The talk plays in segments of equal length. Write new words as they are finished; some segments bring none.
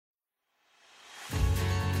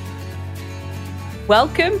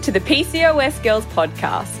Welcome to the PCOS Girls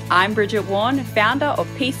podcast. I'm Bridget Warren, founder of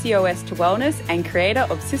PCOS to Wellness and creator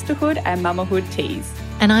of Sisterhood and Mamahood Teas.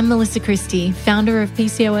 And I'm Melissa Christie, founder of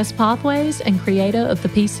PCOS Pathways and creator of the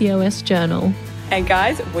PCOS Journal. And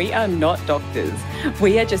guys, we are not doctors.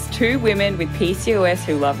 We are just two women with PCOS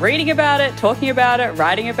who love reading about it, talking about it,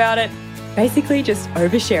 writing about it, basically just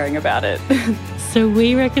oversharing about it. So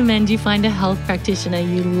we recommend you find a health practitioner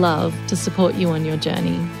you love to support you on your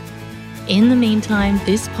journey. In the meantime,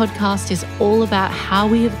 this podcast is all about how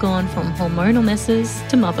we have gone from hormonal messes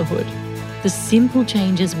to motherhood, the simple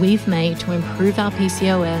changes we've made to improve our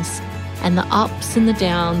PCOS, and the ups and the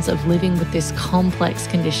downs of living with this complex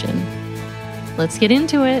condition. Let's get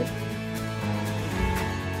into it.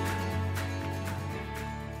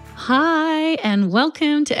 Hi, and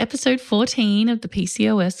welcome to episode 14 of the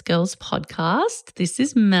PCOS Girls podcast. This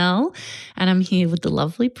is Mel, and I'm here with the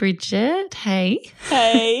lovely Bridget. Hey.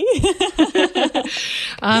 Hey.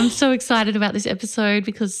 I'm so excited about this episode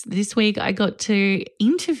because this week I got to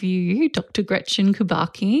interview Dr. Gretchen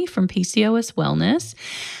Kubacky from PCOS Wellness.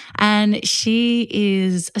 And she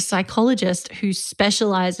is a psychologist who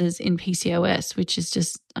specializes in PCOS, which is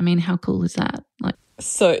just, I mean, how cool is that? Like,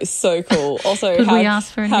 So cool. Also,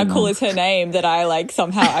 how cool is her name that I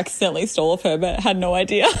somehow accidentally stole of her but had no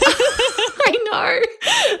idea. I know.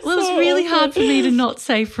 Well, it was really hard for me to not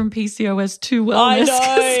say from PCOS to wellness.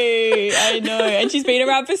 I know. And she's been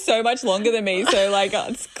around for so much longer than me. So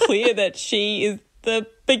it's clear that she is the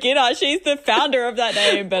beginner. She's the founder of that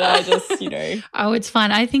name, but I just, Oh, it's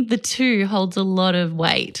fine. I think the two holds a lot of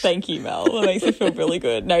weight. Thank you, Mel. It makes me feel really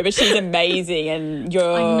good. No, but she's amazing, and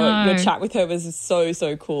your chat with her was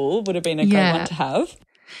so cool. Would have been a great one to have.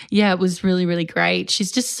 Yeah, it was really, really great.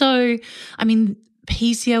 She's just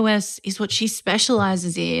PCOS is what she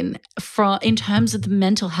specializes in terms of the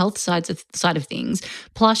mental health side of things.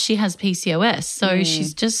 Plus, she has PCOS, so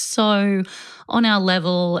she's just so on our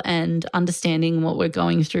level and understanding what we're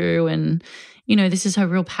going through, and this is her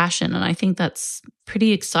real passion, and I think that's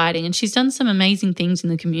pretty exciting. And she's done some amazing things in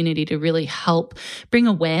the community to really help bring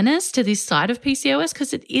awareness to this side of PCOS,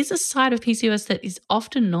 because it is a side of PCOS that is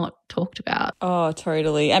often not talked about. Oh,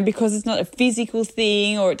 totally. And because it's not a physical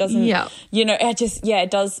thing, or it doesn't,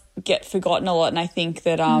 it does get forgotten a lot. And I think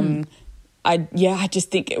that, I just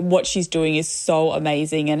think what she's doing is so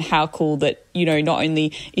amazing, and how cool that, not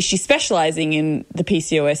only is she specializing in the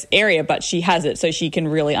PCOS area, but she has it so she can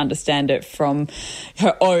really understand it from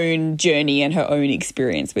her own journey and her own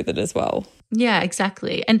experience with it as well. Yeah,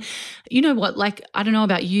 exactly. And you know what, I don't know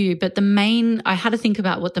about you, but I had to think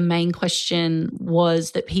about what the main question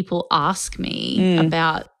was that people ask me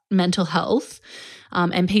about mental health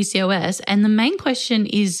and PCOS. And the main question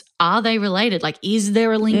is, are they related? Is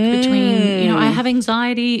there a link between, I have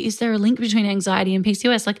anxiety. Is there a link between anxiety and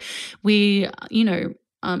PCOS?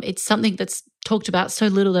 It's something that's talked about so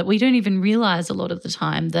little that we don't even realize a lot of the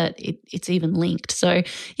time that it's even linked. So,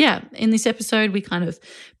 yeah, in this episode, we kind of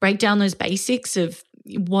break down those basics of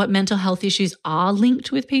what mental health issues are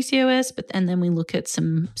linked with PCOS, and then we look at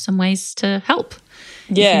some ways to help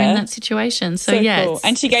if you're in that situation. So yeah. Cool.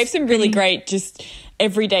 And she gave some really great just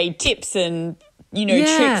everyday tips and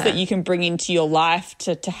tricks that you can bring into your life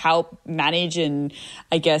to help manage and,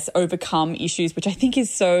 I guess, overcome issues, which I think is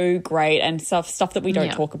so great, and stuff that we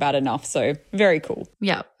don't talk about enough. So very cool.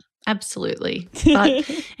 Yeah, absolutely. But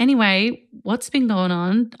anyway, what's been going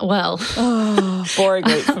on? Well, boring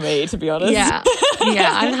week for me, to be honest. Yeah,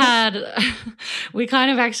 we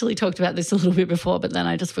kind of actually talked about this a little bit before, but then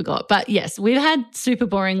I just forgot. But yes, we've had super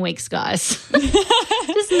boring weeks, guys.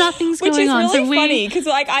 Just nothing's going on. Which is really funny, because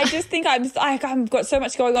I just think I've got so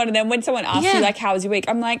much going on, and then when someone asks you how was your week,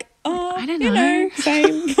 I'm like, I don't know.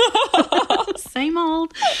 Same. Same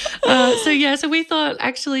old. So we thought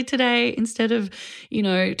actually today, instead of,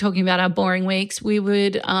 talking about our boring weeks, we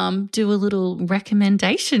would do a little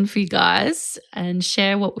recommendation for you guys and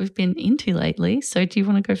share what we've been into lately. So do you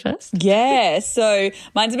want to go first? Yeah. So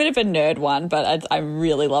mine's a bit of a nerd one, but I'm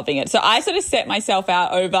really loving it. So I sort of set myself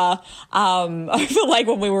out over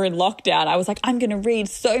when we were in lockdown. I was like, I'm going to read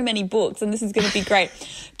so many books and this is going to be great.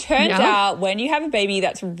 Turns out when you have a baby,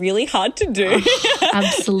 that's really hard to do.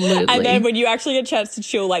 Absolutely. And then when you actually get a chance to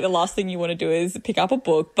chill, the last thing you want to do is pick up a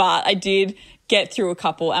book. But I did get through a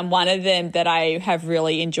couple, and one of them that I have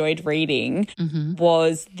really enjoyed reading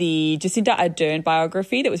was the Jacinda Ardern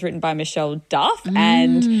biography that was written by Michelle Duff.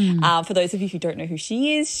 And for those of you who don't know who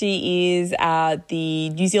she is the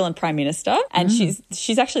New Zealand Prime Minister, and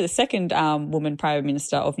she's actually the second woman Prime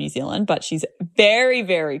Minister of New Zealand, but she's very,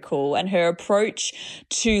 very cool. And her approach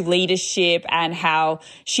to leadership and how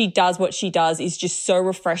she does what she does is just so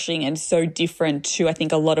refreshing and so different to, I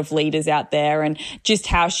think, a lot of leaders out there, and just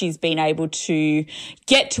how she's been able to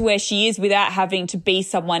get to where she is without having to be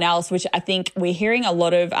someone else, which I think we're hearing a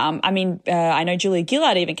lot of. I know Julia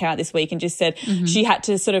Gillard even came out this week and just said she had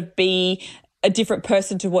to sort of be a different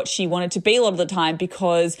person to what she wanted to be a lot of the time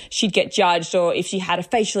because she'd get judged, or if she had a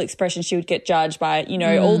facial expression, she would get judged by,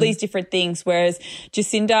 all these different things. Whereas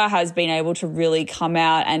Jacinda has been able to really come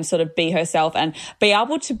out and sort of be herself and be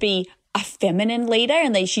able to be a feminine leader.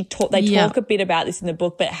 And they talk a bit about this in the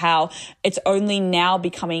book, but how it's only now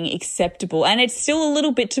becoming acceptable, and it's still a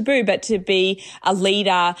little bit taboo, but to be a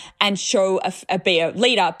leader and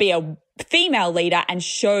be a female leader and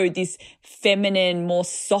show this feminine, more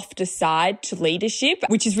softer side to leadership,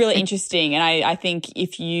 which is really interesting. And I think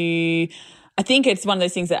I think it's one of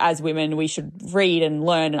those things that as women we should read and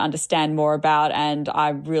learn and understand more about, and I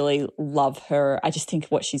really love her. I just think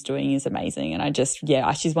what she's doing is amazing, and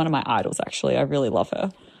she's one of my idols actually. I really love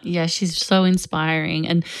her. Yeah, she's so inspiring.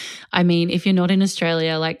 And I mean, if you're not in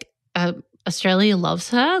Australia, Australia loves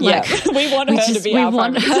her. We want her to be our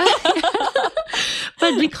Prime Minister.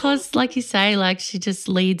 But because, like you say, she just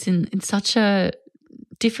leads in such a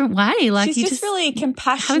different way. She's just really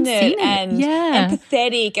compassionate and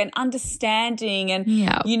empathetic and understanding, and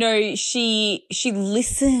she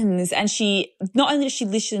listens, and she not only does she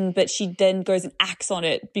listen, but she then goes and acts on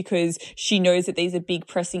it because she knows that these are big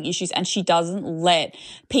pressing issues, and she doesn't let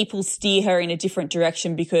people steer her in a different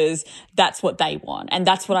direction because that's what they want. And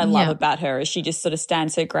that's what I love about her, is she just sort of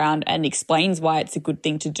stands her ground and explains why it's a good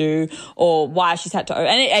thing to do, or why she's had to.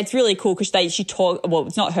 And it's really cool because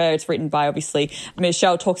it's not her, it's written by obviously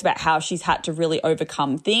Michelle, talks about how she's had to really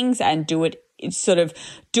overcome things and do it.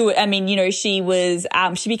 I mean, she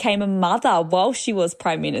became a mother while she was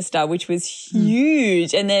Prime Minister, which was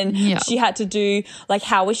huge. And then she had to do,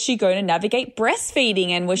 how was she going to navigate breastfeeding,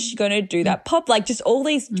 and was she going to do that just all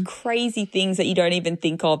these crazy things that you don't even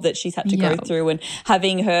think of that she's had to go through, and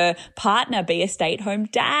having her partner be a stay-at-home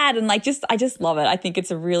dad. And I just love it. I think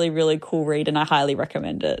it's a really, really cool read, and I highly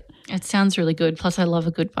recommend it. It sounds really good. Plus I love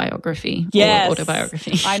a good biography or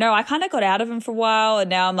autobiography. I know. I kind of got out of them for a while, and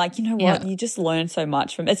now I'm like, you know what? You just learn so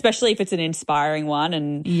much from, especially if it's an inspiring one.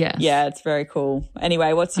 And it's very cool.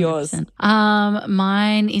 Anyway, what's yours? 100%.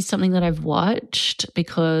 Mine is something that I've watched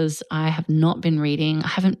because I have not been reading.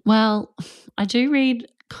 I do read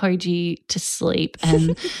Koji to sleep,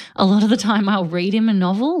 and a lot of the time I'll read him a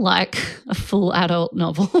novel, like a full adult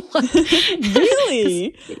novel.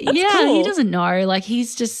 Really? Cool. He doesn't know.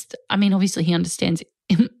 He's just, obviously he understands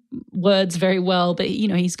words very well, but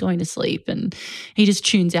he's going to sleep and he just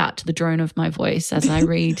tunes out to the drone of my voice as I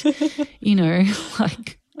read, I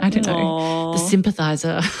don't know, The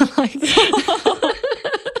Sympathizer,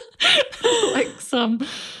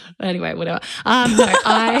 anyway, whatever.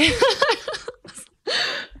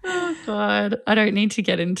 Oh God, I don't need to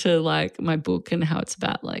get into my book and how it's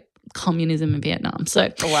about communism in Vietnam. So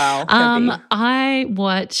wow. I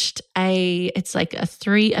watched it's a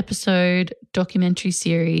 3-episode documentary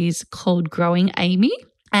series called Growing Amy.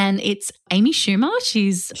 And it's Amy Schumer.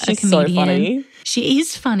 She's a comedian. So funny. She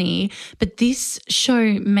is funny, but this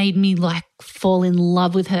show made me fall in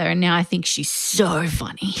love with her, and now I think she's so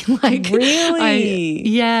funny.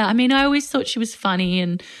 Really? I always thought she was funny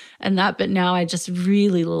and that, but now I just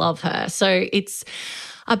really love her. So it's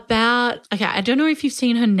about, I don't know if you've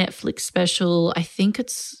seen her Netflix special. I think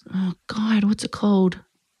it's, oh God, what's it called?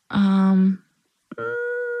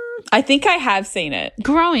 I think I have seen it.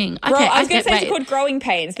 Growing. I was going to say it's called Growing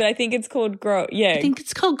Pains, but I think it's called I think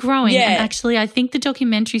it's called Growing. Yeah. And actually, I think the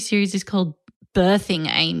documentary series is called Birthing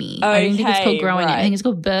Amy. I don't think it's called Growing. Right. I think it's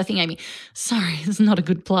called Birthing Amy. Sorry, this is not a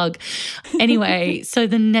good plug. Anyway, so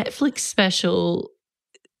the Netflix special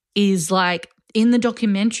is in the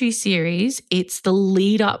documentary series, it's the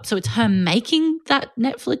lead up. So it's her making that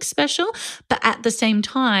Netflix special, but at the same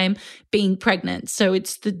time being pregnant. So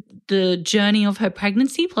it's the journey of her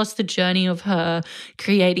pregnancy plus the journey of her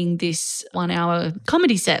creating this 1-hour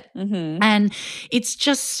comedy set. Mm-hmm. And it's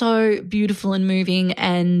just so beautiful and moving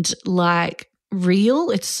and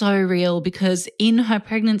real. It's so real because in her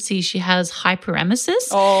pregnancy she has hyperemesis.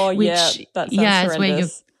 Oh, which, that sounds horrendous. It's where you're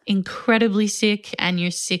incredibly sick and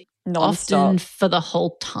you're sick often for the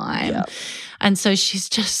whole time. Yep. And so she's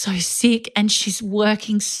just so sick and she's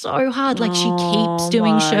working so hard. Like she keeps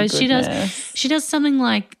doing shows. Goodness. She does something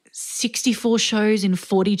like 64 shows in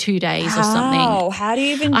 42 days or something. How do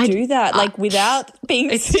you even do that? Like without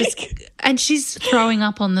being sick? And she's throwing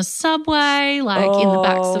up on the subway, like in the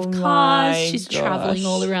backs of cars. She's traveling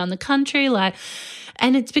all around the country.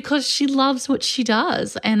 And it's because she loves what she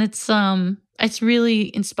does. And it's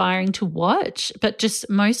really inspiring to watch, but just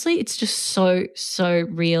mostly it's just so, so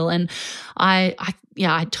real. And I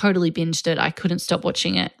totally binged it. I couldn't stop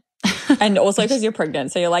watching it. And also because you're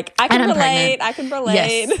pregnant. So you're like, I can relate.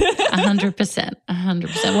 Yes, 100%.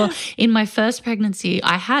 100%. Well, in my first pregnancy,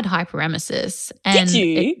 I had hyperemesis. And did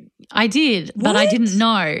you? I did, but I didn't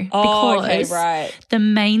know because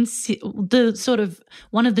the sort of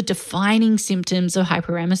one of the defining symptoms of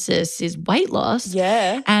hyperemesis is weight loss.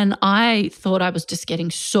 Yeah. And I thought I was just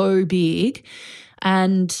getting so big.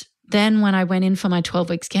 And then when I went in for my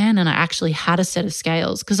 12-week scan and I actually had a set of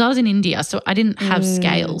scales because I was in India, so I didn't have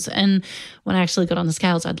scales. And when I actually got on the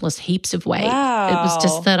scales, I'd lost heaps of weight. Wow. It was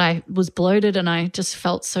just that I was bloated and I just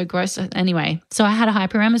felt so gross. Anyway, so I had a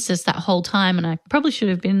hyperemesis that whole time and I probably should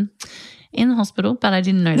have been in the hospital, but I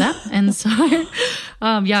didn't know that. And so,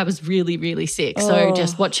 I was really, really sick. So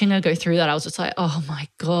just watching her go through that, I was just like, oh, my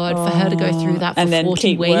God, for her to go through that for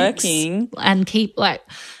 40 weeks. Working. And keep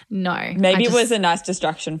no. Maybe it was a nice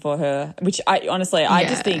distraction for her, which I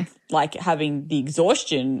just think like having the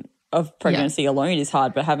exhaustion of pregnancy alone is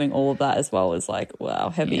hard, but having all of that as well is like, wow,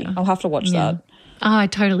 heavy. Yeah. I'll have to watch that. Oh, I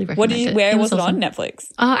totally recommend it. Where was it awesome. On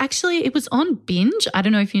Netflix? Actually, it was on Binge. I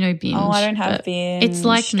don't know if you know Binge. Oh, I don't have Binge. It's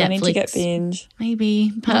like Netflix. I need to get Binge.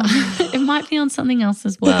 Maybe, but it might be on something else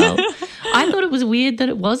as well. I thought it was weird that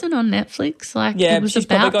it wasn't on Netflix. It was she's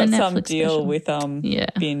about probably got the some Netflix deal special. with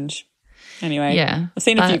Binge. Anyway, I've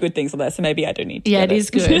seen a few good things on there, so maybe I don't need to get it. It is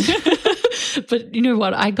good. But you know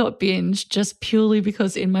what? I got Binge just purely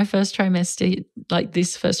because in my first trimester,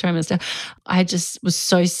 I just was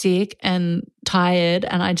so sick and tired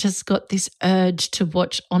and I just got this urge to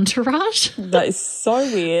watch Entourage. That is so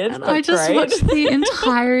weird. And I just watched the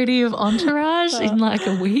entirety of Entourage in like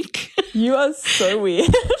a week. You are so weird.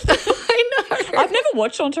 I know. I've never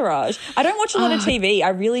watched Entourage. I don't watch a lot of TV.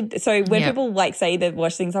 When people say they've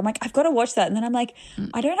watched things, I'm like, I've got to watch that. And then I'm like,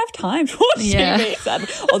 I don't have time to watch TV. Sad.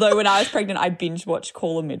 Although when I was pregnant, I binge watched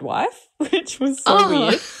Call a Midwife, which was so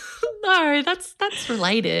weird. No, that's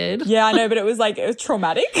related. Yeah, I know, but it was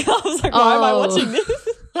traumatic. I was like, why am I watching this?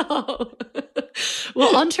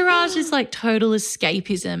 Well, Entourage is like total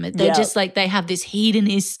escapism. They're just like they have this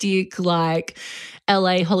hedonistic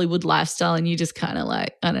LA Hollywood lifestyle and you just kind of I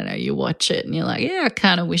don't know, you watch it and you're like, yeah, I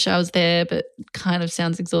kind of wish I was there, but kind of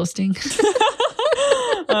sounds exhausting.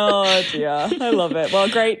 Oh, dear. I love it. Well,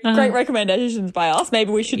 great recommendations by us.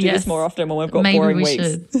 Maybe we should do this more often when we've got boring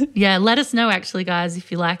weeks. Yeah, let us know actually, guys,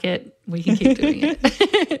 if you like it. We can keep doing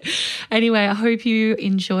it. Anyway, I hope you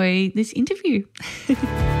enjoy this interview.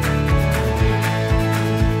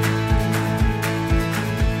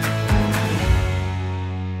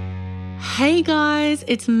 Hey guys,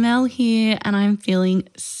 it's Mel here and I'm feeling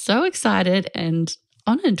so excited and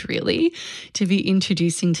honoured really to be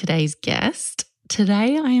introducing today's guest.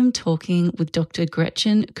 Today I am talking with Dr.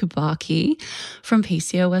 Gretchen Kubacky from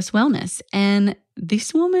PCOS Wellness, and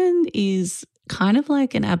this woman is kind of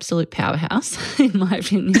like an absolute powerhouse in my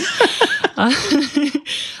opinion.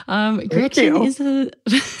 Gretchen is a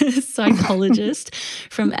psychologist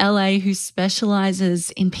from LA who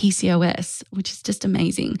specializes in PCOS, which is just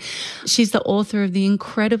amazing. She's the author of the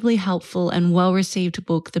incredibly helpful and well-received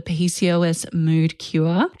book, The PCOS Mood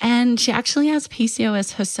Cure. And she actually has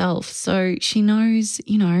PCOS herself. So she knows,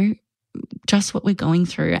 just what we're going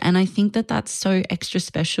through. And I think that that's so extra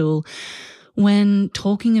special when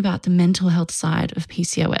talking about the mental health side of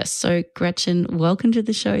PCOS. So Gretchen, welcome to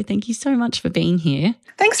the show. Thank you so much for being here.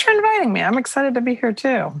 Thanks for inviting me. I'm excited to be here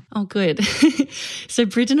too. Oh, good. So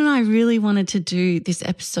Bridget and I really wanted to do this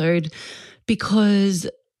episode because,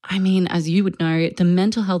 as you would know, the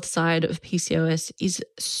mental health side of PCOS is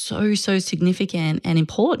so, so significant and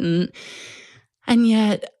important. And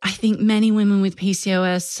yet I think many women with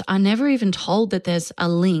PCOS are never even told that there's a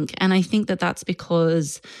link. And I think that that's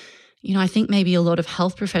because I think maybe a lot of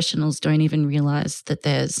health professionals don't even realize that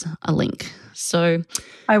there's a link. So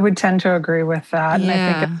I would tend to agree with that. And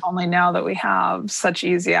I think it's only now that we have such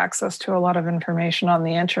easy access to a lot of information on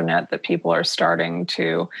the internet that people are starting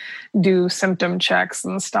to do symptom checks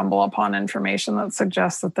and stumble upon information that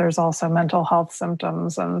suggests that there's also mental health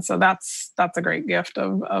symptoms. And so that's a great gift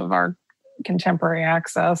of our contemporary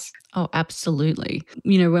access. Oh, absolutely.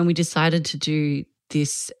 When we decided to do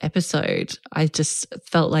this episode, I just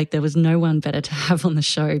felt like there was no one better to have on the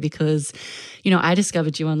show because, I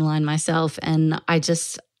discovered you online myself, and I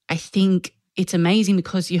think it's amazing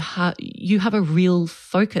because you have a real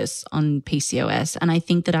focus on PCOS, and I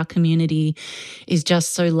think that our community is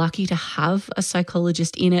just so lucky to have a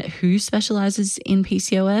psychologist in it who specializes in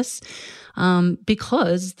PCOS.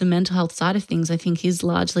 Because the mental health side of things, I think, is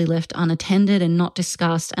largely left unattended and not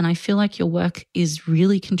discussed. And I feel like your work is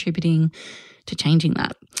really contributing to changing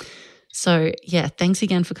that. So, yeah, thanks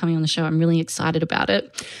again for coming on the show. I'm really excited about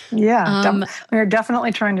it. Yeah, we're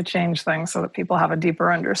definitely trying to change things so that people have a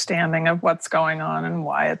deeper understanding of what's going on and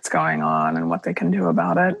why it's going on and what they can do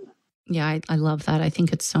about it. Yeah, I love that. I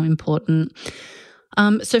think it's so important.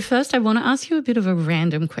 So first, I want to ask you a bit of a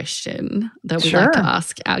random question that we like to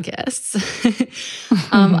ask our guests.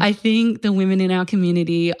 I think the women in our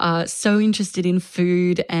community are so interested in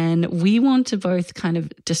food, and we want to both kind of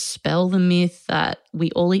dispel the myth that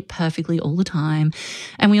we all eat perfectly all the time.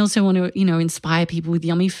 And we also want to, inspire people with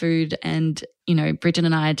yummy food. And, Bridget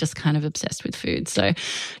and I are just kind of obsessed with food. So,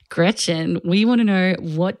 Gretchen, we want to know,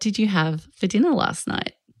 what did you have for dinner last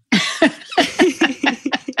night?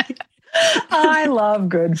 I love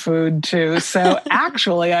good food too. So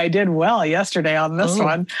actually, I did well yesterday on this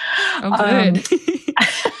one. Oh, good.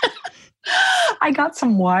 I got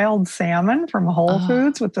some wild salmon from Whole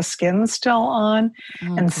Foods with the skin still on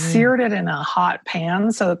and seared it in a hot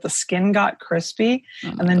pan so that the skin got crispy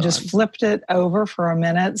and then just flipped it over for a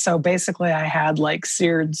minute. So basically, I had like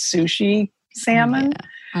seared sushi salmon. Yeah.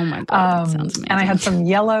 Oh my God, that sounds amazing. And I had some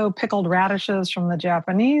yellow pickled radishes from the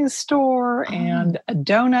Japanese store and a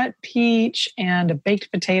donut peach and a baked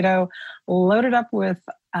potato loaded up with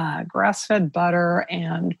grass-fed butter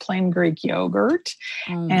and plain Greek yogurt.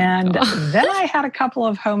 And then I had a couple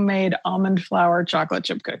of homemade almond flour chocolate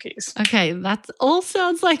chip cookies. Okay, that all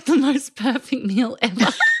sounds like the most perfect meal ever.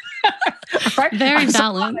 Right? Very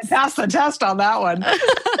balanced. I passed the test on that one.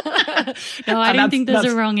 No, I don't think there's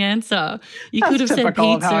a wrong answer. You could have said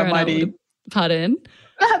pizza and I would have pardon.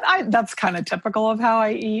 That's kind of typical of how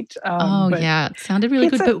I eat. Yeah, it sounded really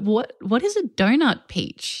good. But what is a donut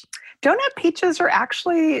peach? Donut peaches are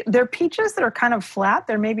they're peaches that are kind of flat.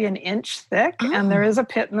 They're maybe an inch thick, and there is a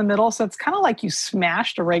pit in the middle. So it's kind of like you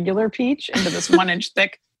smashed a regular peach into this 1 inch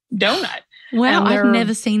thick donut. Wow, I've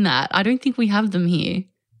never seen that. I don't think we have them here.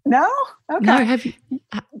 No? Okay. No,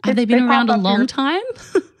 have they been around a long time?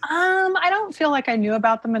 I don't feel like I knew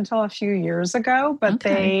about them until a few years ago, but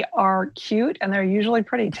they are cute and they're usually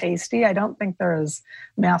pretty tasty. I don't think they're as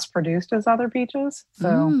mass produced as other peaches.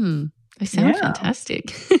 So they sound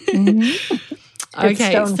fantastic. It's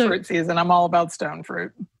stone fruit season. I'm all about stone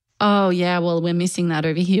fruit. Oh, yeah. Well, we're missing that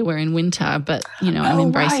over here. We're in winter, but, I'm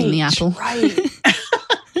embracing the apple. Right.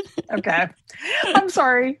 Okay. I'm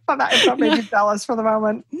sorry if that made you jealous for the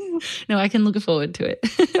moment. No, I can look forward to it.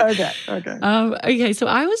 Okay. Okay, so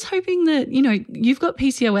I was hoping that, you've got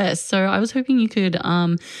PCOS, so I was hoping you could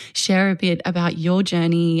share a bit about your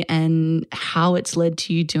journey and how it's led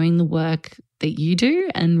to you doing the work that you do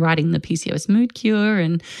and writing the PCOS Mood Cure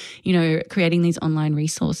and, creating these online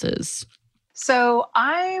resources. So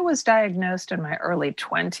I was diagnosed in my early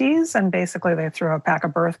 20s, and basically they threw a pack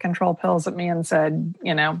of birth control pills at me and said,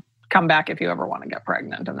 come back if you ever want to get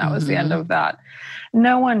pregnant. And that was the end of that.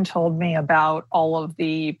 No one told me about all of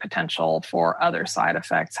the potential for other side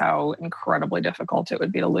effects, how incredibly difficult it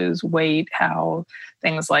would be to lose weight, how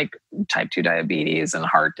things like type 2 diabetes and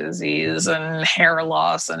heart disease and hair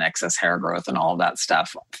loss and excess hair growth and all of that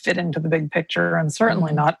stuff fit into the big picture, and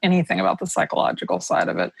certainly not anything about the psychological side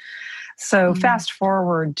of it. So fast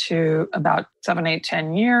forward to about 7, 8,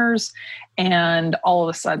 10 years, and all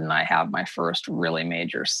of a sudden I have my first really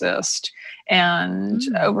major cyst. And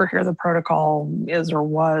over here, the protocol is or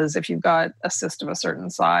was, if you've got a cyst of a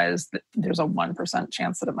certain size, there's a 1%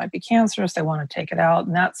 chance that it might be cancerous. They want to take it out.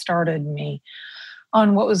 And that started me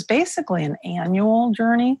on what was basically an annual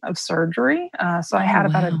journey of surgery. So I had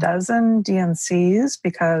about a dozen DNCs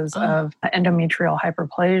because of endometrial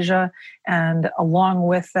hyperplasia. And along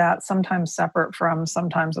with that, sometimes separate from,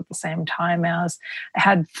 sometimes at the same time as, I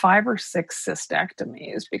had 5 or 6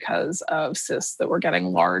 cystectomies because of cysts that were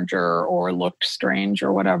getting larger or looked strange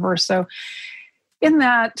or whatever. So in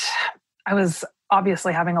that, I was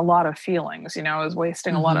obviously having a lot of feelings. I was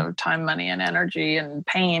wasting a lot of time, money, and energy and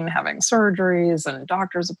pain having surgeries and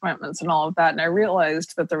doctor's appointments and all of that. And I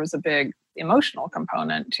realized that there was a big emotional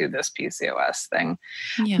component to this PCOS thing.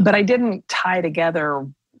 Yeah. But I didn't tie together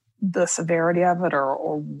the severity of it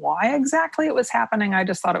or why exactly it was happening. I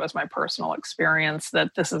just thought it was my personal experience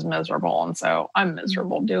that this is miserable. And so I'm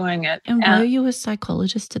miserable doing it. And were you a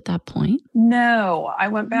psychologist at that point? No, I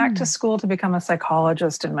went back to school to become a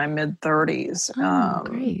psychologist in my mid-30s. Oh,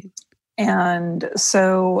 great. And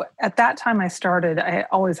so at that time I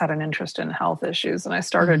always had an interest in health issues, and I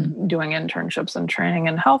started doing internships and training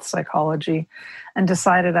in health psychology and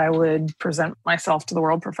decided I would present myself to the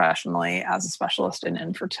world professionally as a specialist in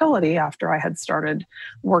infertility after I had started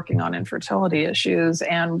working on infertility issues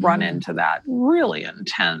and run into that really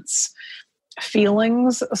intense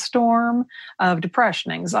feelings storm of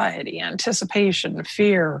depression, anxiety, anticipation,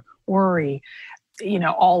 fear, worry,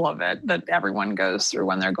 all of it that everyone goes through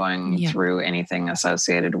when they're going through anything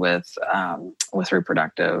associated with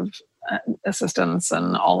reproductive assistance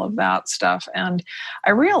and all of that stuff. And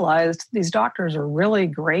I realized these doctors are really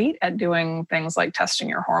great at doing things like testing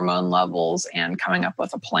your hormone levels and coming up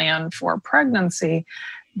with a plan for pregnancy.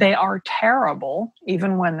 They are terrible,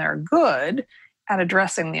 even when they're good, at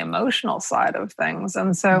addressing the emotional side of things.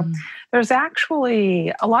 And so there's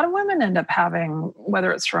actually a lot of women end up having,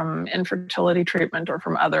 whether it's from infertility treatment or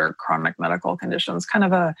from other chronic medical conditions, kind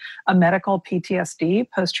of a medical PTSD,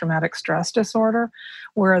 post-traumatic stress disorder,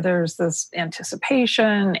 where there's this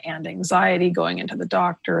anticipation and anxiety going into the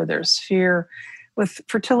doctor. There's fear. With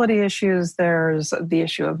fertility issues, there's the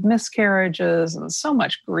issue of miscarriages and so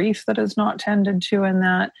much grief that is not tended to in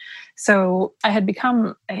that. So I had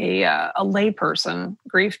become a layperson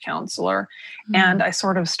grief counselor, and I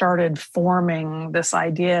sort of started forming this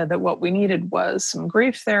idea that what we needed was some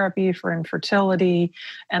grief therapy for infertility,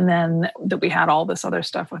 and then that we had all this other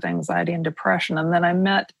stuff with anxiety and depression. And then I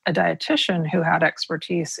met a dietitian who had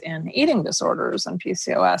expertise in eating disorders and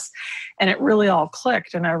PCOS, and it really all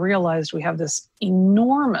clicked. And I realized we have this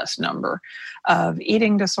enormous number of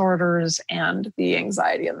eating disorders and the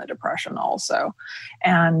anxiety and the depression also,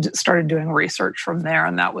 and started doing research from there.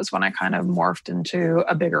 And that was when I kind of morphed into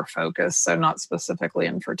a bigger focus. So not specifically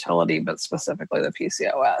infertility, but specifically the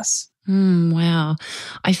PCOS. Wow.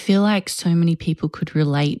 I feel like so many people could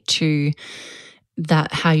relate to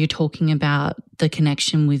that, how you're talking about the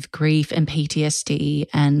connection with grief and PTSD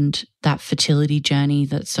and that fertility journey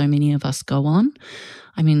that so many of us go on.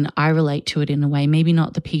 I mean, I relate to it in a way, maybe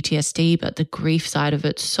not the PTSD, but the grief side of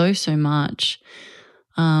it so much.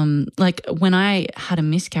 Like when I had a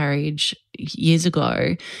miscarriage years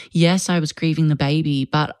ago, yes, I was grieving the baby,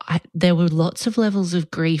 but there were lots of levels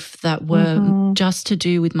of grief that were just to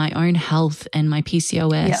do with my own health and my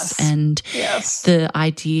PCOS and the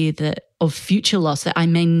idea that of future loss, that I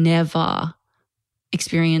may never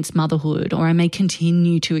experience motherhood, or I may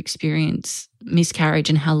continue to experience miscarriage,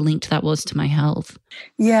 and how linked that was to my health.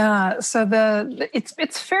 Yeah, so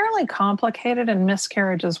it's fairly complicated, and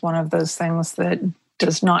miscarriage is one of those things that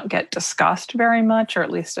does not get discussed very much, or at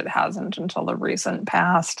least it hasn't until the recent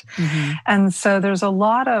past. And so there's a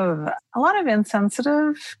lot of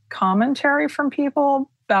insensitive commentary from people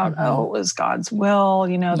about, oh, it was God's will,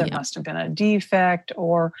 there must have been a defect,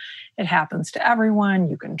 or it happens to everyone,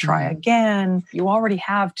 you can try again. You already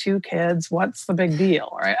have 2 kids. What's the big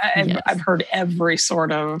deal, right? I've heard every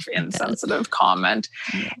sort of insensitive comment.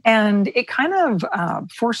 And it kind of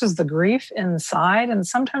forces the grief inside. And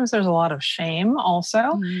sometimes there's a lot of shame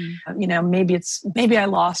also. Maybe I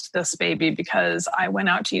lost this baby because I went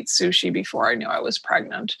out to eat sushi before I knew I was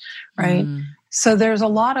pregnant, right? So there's a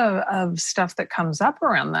lot of stuff that comes up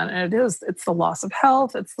around that. And it's the loss of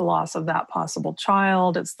health. It's the loss of that possible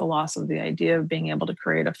child. It's the loss of the idea of being able to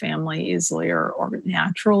create a family easily or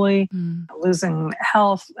naturally, losing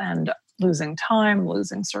health and losing time,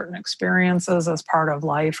 losing certain experiences as part of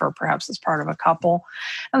life, or perhaps as part of a couple.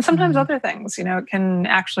 And sometimes other things, it can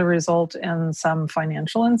actually result in some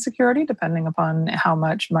financial insecurity, depending upon how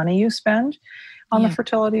much money you spend on the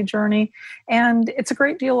fertility journey. And it's a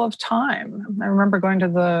great deal of time. I remember going to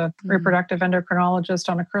the reproductive endocrinologist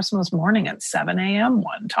on a Christmas morning at 7 a.m.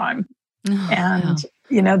 one time.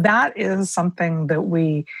 That is something that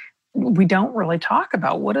we don't really talk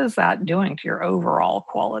about. What is that doing to your overall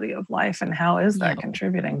quality of life? And how is that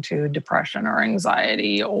contributing to depression or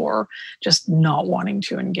anxiety or just not wanting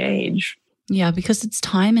to engage? Yeah, because it's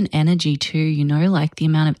time and energy too, like the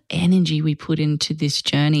amount of energy we put into this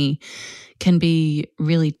journey can be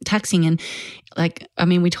really taxing. And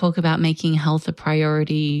we talk about making health a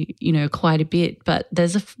priority, quite a bit, but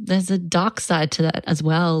there's a dark side to that as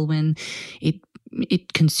well when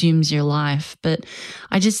it consumes your life. But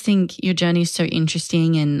I just think your journey is so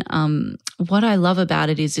interesting. And what I love about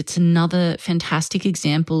it is it's another fantastic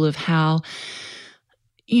example of how,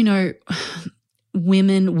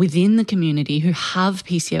 women within the community who have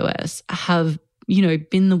PCOS have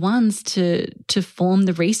been the ones to form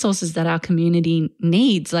the resources that our community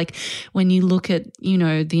needs. Like when you look at,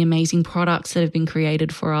 the amazing products that have been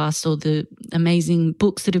created for us, or the amazing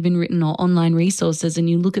books that have been written, or online resources, and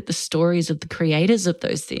you look at the stories of the creators of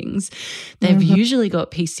those things, they've usually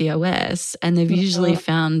got PCOS, and they've usually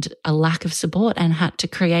found a lack of support and had to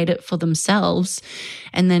create it for themselves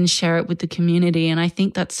and then share it with the community. And I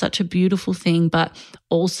think that's such a beautiful thing, but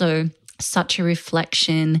also such a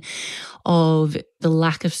reflection of the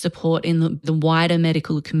lack of support in the wider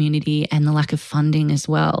medical community and the lack of funding as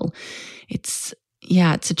well. It's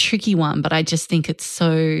a tricky one, but I just think it's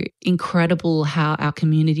so incredible how our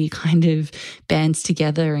community kind of bands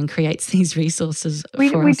together and creates these resources for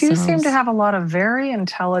ourselves. We do seem to have a lot of very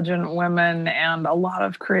intelligent women and a lot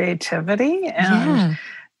of creativity and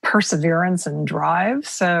perseverance and drive.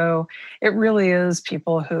 So it really is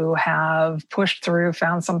people who have pushed through,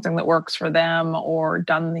 found something that works for them, or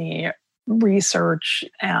done the research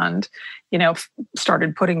and,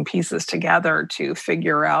 started putting pieces together to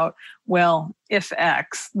figure out, well, if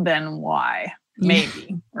X, then Y.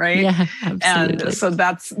 Maybe, right? Yeah, absolutely. And so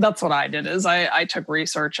that's what I did is I took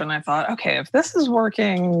research and I thought, okay, if this is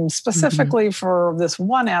working specifically for this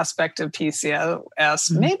one aspect of PCOS,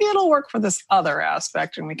 maybe it'll work for this other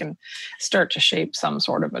aspect, and we can start to shape some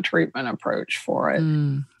sort of a treatment approach for it.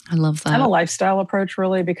 I love that. And a lifestyle approach,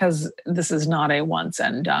 really, because this is not a once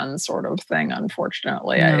and done sort of thing,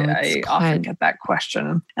 unfortunately. No, I often get that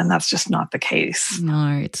question, and that's just not the case.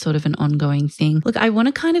 No, it's sort of an ongoing thing. Look, I want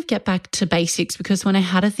to kind of get back to basics, because when I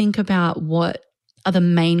had to think about what are the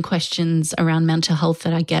main questions around mental health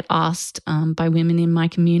that I get asked by women in my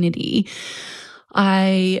community,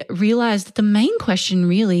 I realized that the main question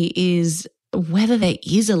really is whether there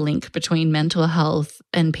is a link between mental health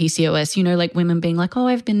and PCOS, like women being like, oh,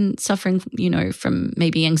 I've been suffering, from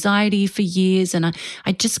maybe anxiety for years. And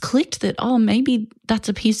I just clicked that, oh, maybe that's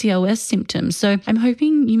a PCOS symptom. So I'm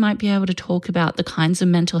hoping you might be able to talk about the kinds of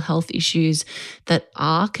mental health issues that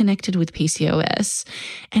are connected with PCOS.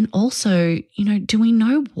 And also, do we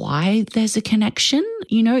know why there's a connection?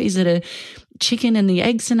 Is it a chicken and the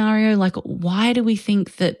egg scenario? Like, why do we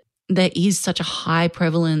think that there is such a high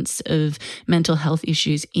prevalence of mental health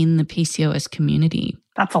issues in the PCOS community?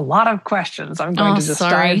 That's a lot of questions. I'm going to just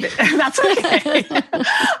dive in. That's okay.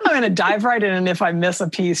 I'm going to dive right in. And if I miss a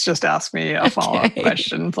piece, just ask me a follow-up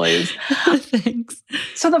question, please. Thanks.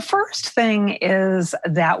 So the first thing is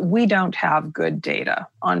that we don't have good data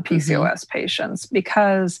on PCOS patients,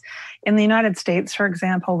 because in the United States, for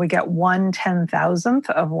example, we get 1/10,000th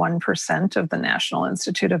of 1% of the National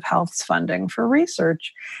Institute of Health's funding for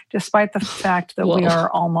research, despite the fact that we are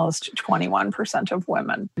almost 21% of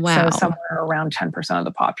women. Wow. So somewhere around 10% of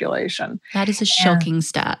the population. That is a shocking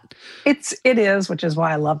stat. It is, which is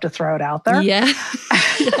why I love to throw it out there. Yeah.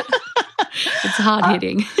 It's hard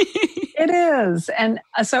hitting. It is. And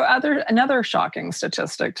so another shocking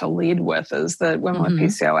statistic to lead with is that women with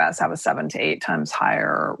PCOS have a 7 to 8 times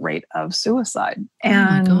higher rate of suicide.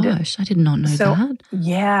 And oh my gosh, I did not know that.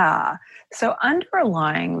 Yeah. So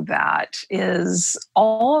underlying that is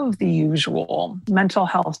all of the usual mental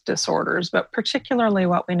health disorders, but particularly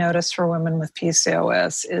what we notice for women with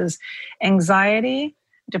PCOS is anxiety,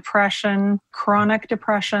 depression, chronic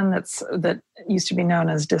depression that used to be known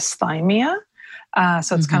as dysthymia.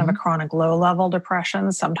 So it's kind of a chronic low-level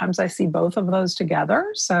depression. Sometimes I see both of those together.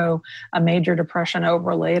 So a major depression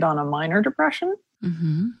overlaid on a minor depression.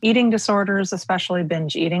 Eating disorders, especially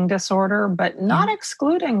binge eating disorder, but not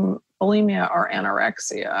excluding bulimia or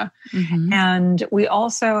anorexia. And we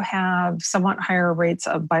also have somewhat higher rates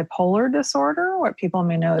of bipolar disorder, what people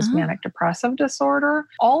may know as manic depressive disorder.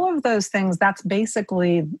 All of those things, that's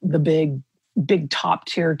basically the big top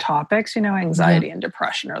tier topics. Anxiety and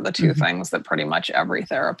depression are the two things that pretty much every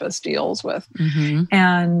therapist deals with.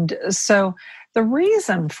 And so the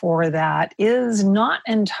reason for that is not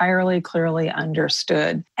entirely clearly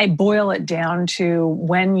understood. I boil it down to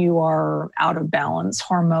when you are out of balance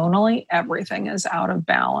hormonally, everything is out of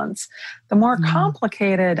balance. The more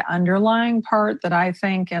complicated underlying part that I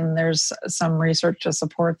think, and there's some research to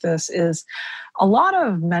support this, is a lot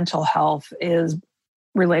of mental health is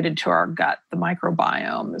related to our gut, the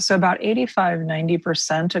microbiome. So about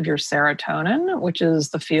 85-90% of your serotonin, which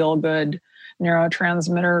is the feel-good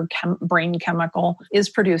neurotransmitter, brain chemical, is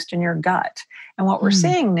produced in your gut. And what we're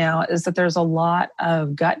seeing now is that there's a lot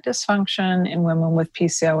of gut dysfunction in women with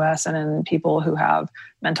PCOS and in people who have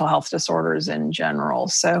mental health disorders in general.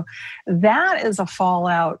 So that is a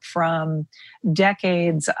fallout from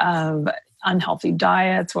decades of unhealthy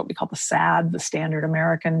diets, what we call the SAD, the standard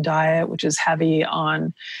American diet, which is heavy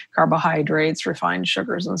on carbohydrates, refined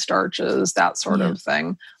sugars and starches, that sort of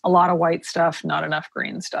thing. A lot of white stuff, not enough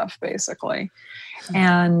green stuff, basically.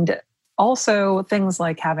 And also things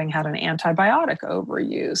like having had an antibiotic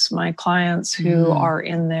overuse. My clients who are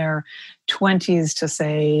in their 20s to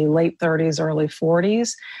say late 30s, early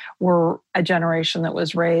 40s were a generation that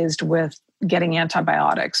was raised with getting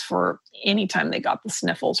antibiotics for any time they got the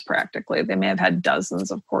sniffles practically. They may have had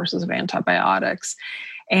dozens of courses of antibiotics.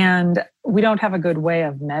 And we don't have a good way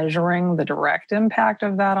of measuring the direct impact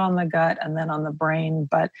of that on the gut and then on the brain.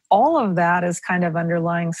 But all of that is kind of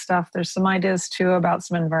underlying stuff. There's some ideas too about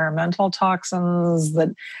some environmental toxins that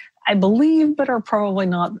I believe, but are probably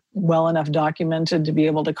not well enough documented to be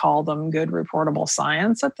able to call them good reportable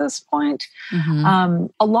science at this point.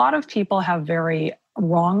 A lot of people have very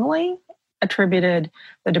wrongly attributed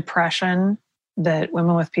the depression that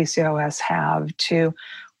women with PCOS have to,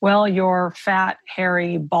 well, you're fat,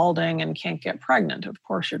 hairy, balding, and can't get pregnant. Of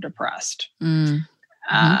course, you're depressed.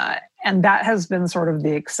 And that has been sort of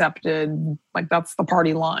the accepted, like that's the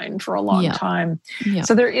party line for a long time.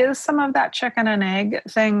 So there is some of that chicken and egg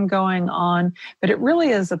thing going on, but it really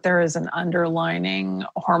is that there is an underlining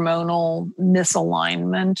hormonal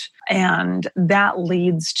misalignment, and that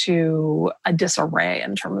leads to a disarray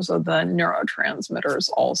in terms of the neurotransmitters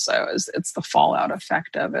also, as it's the fallout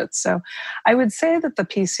effect of it. So I would say that the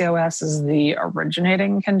PCOS is the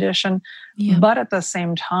originating condition, but at the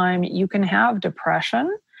same time, you can have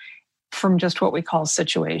depression from just what we call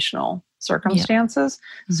situational circumstances.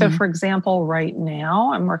 So for example, right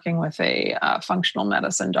now I'm working with a functional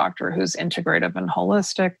medicine doctor who's integrative and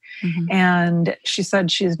holistic. And she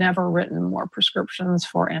said she's never written more prescriptions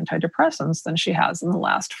for antidepressants than she has in the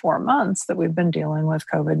last 4 months that we've been dealing with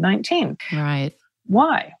COVID-19. Right.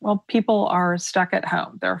 Why? Well, people are stuck at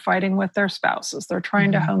home. They're fighting with their spouses. They're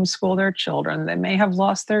trying to homeschool their children. They may have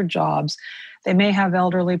lost their jobs. They may have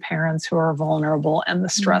elderly parents who are vulnerable, and the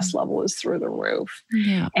stress level is through the roof.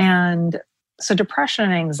 And so depression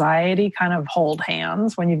and anxiety kind of hold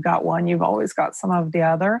hands. When you've got one, you've always got some of the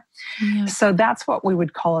other. So that's what we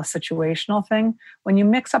would call a situational thing. When you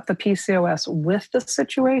mix up the PCOS with the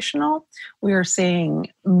situational, we are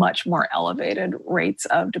seeing much more elevated rates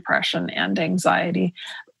of depression and anxiety.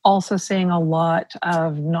 Also seeing a lot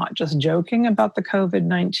of not just joking about the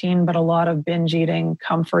COVID-19, but a lot of binge eating,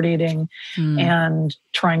 comfort eating, and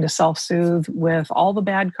trying to self-soothe with all the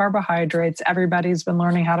bad carbohydrates. Everybody's been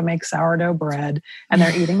learning how to make sourdough bread, and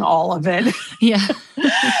they're eating all of it.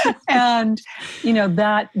 And, you know,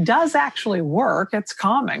 that does actually work. It's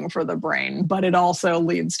calming for the brain, but it also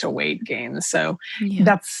leads to weight gain. So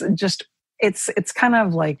that's just, it's kind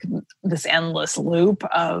of like this endless loop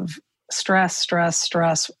of stress, stress,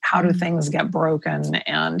 stress. How do things get broken?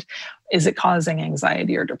 And is it causing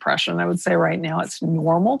anxiety or depression? I would say right now it's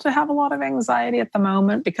normal to have a lot of anxiety at the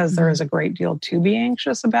moment because there is a great deal to be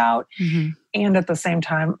anxious about. And at the same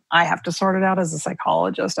time, I have to sort it out as a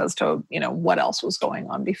psychologist as to, you know, what else was going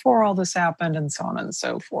on before all this happened and so on and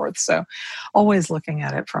so forth. So always looking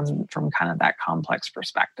at it from kind of that complex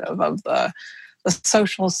perspective of the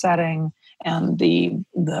social setting and the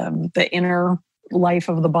inner life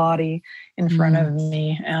of the body in front of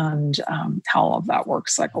me, and how all of that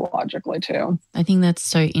works psychologically too. I think that's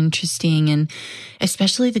so interesting, and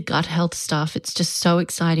especially the gut health stuff. It's just so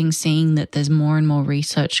exciting seeing that there's more and more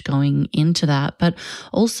research going into that, but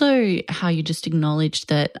also how you just acknowledged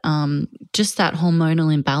that just that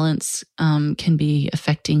hormonal imbalance can be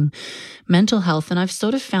affecting mental health. And I've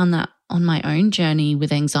sort of found that on my own journey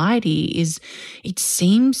with anxiety is it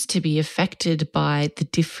seems to be affected by the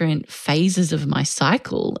different phases of my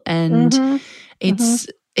cycle. And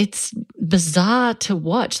it's bizarre to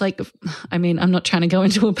watch. Like, I mean, I'm not trying to go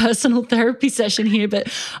into a personal therapy session here,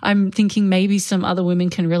 but I'm thinking maybe some other women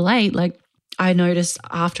can relate. Like, I notice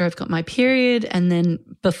after I've got my period and then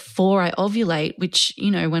before I ovulate, which,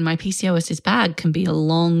 you know, when my PCOS is bad can be a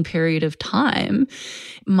long period of time,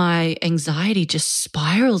 my anxiety just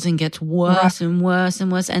spirals and gets worse and worse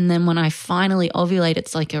and worse. And then when I finally ovulate,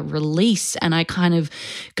 it's like a release and I kind of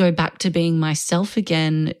go back to being myself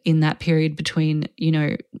again in that period between, you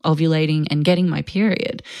know, ovulating and getting my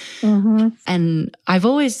period. And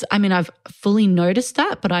I've fully noticed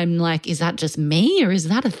that, but I'm like, is that just me or is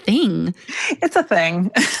that a thing? It's a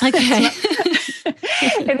thing. Okay.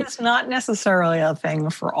 It is not necessarily a thing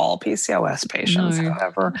for all PCOS patients,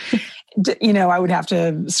 however. I would have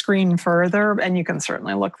to screen further, and you can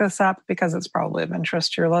certainly look this up because it's probably of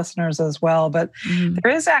interest to your listeners as well. But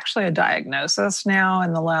there is actually a diagnosis now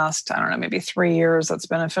in the last, I don't know, maybe 3 years that's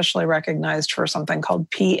been officially recognized for something called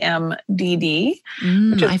PMDD.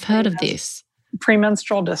 I've heard of this.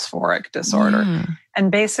 Premenstrual dysphoric disorder. Yeah. And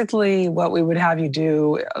basically what we would have you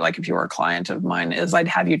do, like if you were a client of mine, is I'd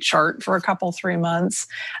have you chart for a couple, 3 months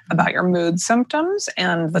about your mood symptoms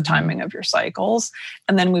and the timing of your cycles.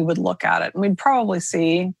 And then we would look at it and we'd probably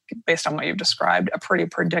see, based on what you've described, a pretty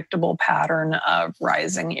predictable pattern of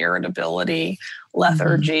rising irritability,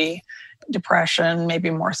 lethargy, depression,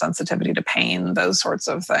 maybe more sensitivity to pain, those sorts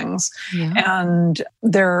of things. Yeah. And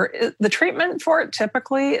the treatment for it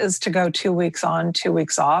typically is to go 2 weeks on, 2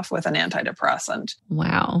 weeks off with an antidepressant.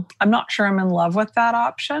 Wow. I'm not sure I'm in love with that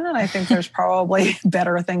option. And I think there's probably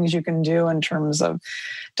better things you can do in terms of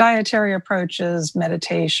dietary approaches,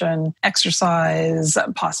 meditation, exercise,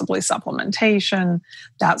 possibly supplementation,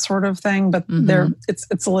 that sort of thing. But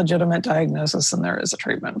it's a legitimate diagnosis and there is a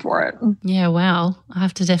treatment for it. Yeah, wow. I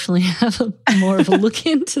have to definitely have more of a look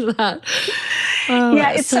into that.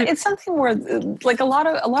 It's something where like a lot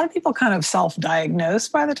of people kind of self-diagnose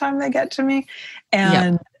by the time they get to me.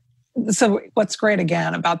 And so what's great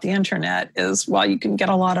again about the internet is while you can get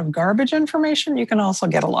a lot of garbage information, you can also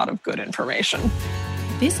get a lot of good information.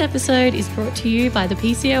 This episode is brought to you by the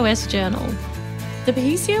PCOS Journal. The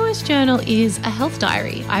PCOS Journal is a health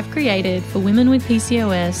diary I've created for women with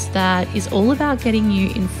PCOS that is all about getting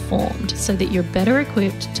you informed so that you're better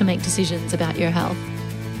equipped to make decisions about your health.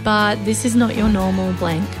 But this is not your normal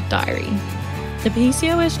blank diary. The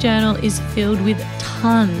PCOS Journal is filled with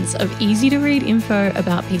tons of easy-to-read info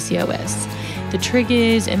about PCOS, the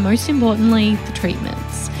triggers, and most importantly, the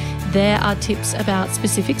treatments. There are tips about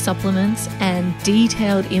specific supplements and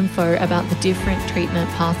detailed info about the different treatment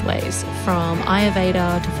pathways, from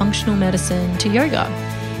Ayurveda to functional medicine to yoga.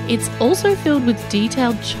 It's also filled with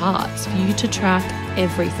detailed charts for you to track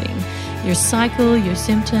everything: your cycle, your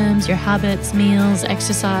symptoms, your habits, meals,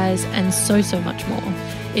 exercise, and so much more.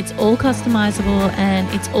 It's all customizable and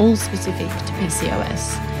it's all specific to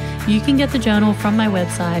PCOS. You can get the journal from my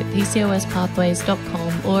website,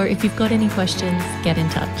 pcospathways.com, or if you've got any questions, get in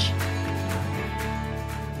touch.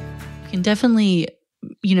 You can definitely,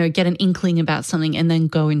 get an inkling about something and then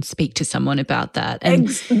go and speak to someone about that. And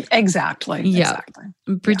exactly. Yeah. Exactly.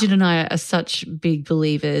 Bridget and I are such big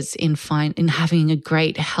believers in having a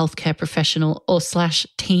great healthcare professional or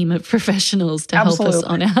 / team of professionals to help us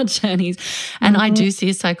on our journeys. And I do see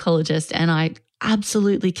a psychologist and I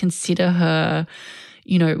absolutely consider her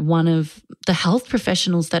one of the health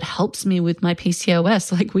professionals that helps me with my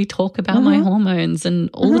PCOS. Like we talk about my hormones and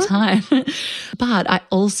all the time. But I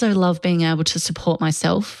also love being able to support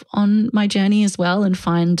myself on my journey as well and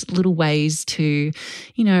find little ways to,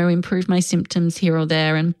 improve my symptoms here or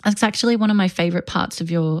there. And that's actually one of my favorite parts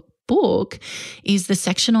of your book is the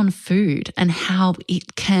section on food and how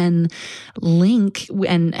it can link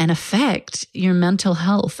and affect your mental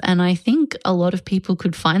health. And I think a lot of people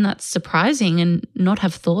could find that surprising and not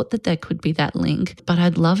have thought that there could be that link. But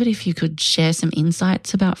I'd love it if you could share some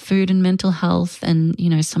insights about food and mental health and,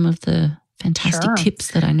 some of the fantastic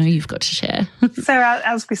tips that I know you've got to share. So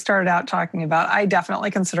as we started out talking about, I definitely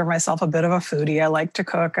consider myself a bit of a foodie. I like to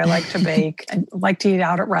cook. I like to bake. I like to eat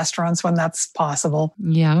out at restaurants when that's possible.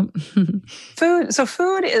 Yeah.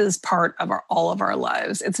 Food is part of all of our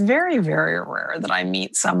lives. It's very, very rare that I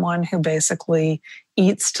meet someone who basically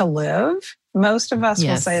eats to live. Most of us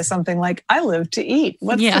will say something like, I live to eat.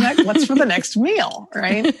 What's for the next meal,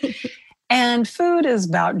 right? And food is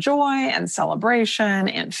about joy and celebration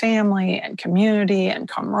and family and community and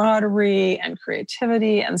camaraderie and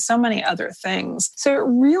creativity and so many other things. So it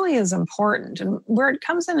really is important. And where it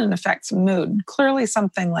comes in and affects mood, clearly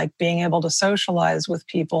something like being able to socialize with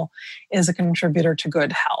people is a contributor to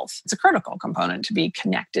good health. It's a critical component to be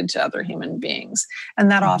connected to other human beings. And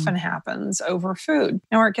that often happens over food.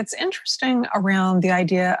 Now, where it gets interesting around the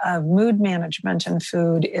idea of mood management and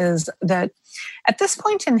food is that at this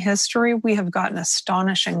point in history, we have got an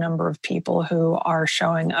astonishing number of people who are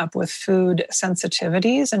showing up with food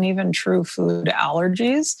sensitivities and even true food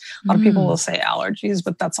allergies. A lot of people will say allergies,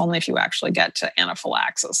 but that's only if you actually get to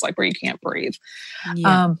anaphylaxis, like where you can't breathe.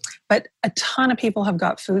 Yeah. But a ton of people have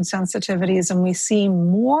got food sensitivities, and we see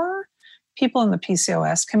more people in the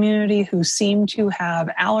PCOS community who seem to have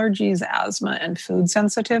allergies, asthma, and food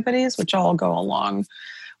sensitivities, which all go along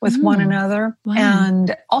with one another. Wow.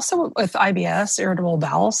 And also with IBS, irritable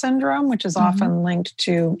bowel syndrome, which is often linked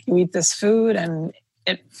to you eat this food and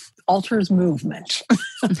it alters movement.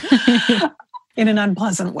 in an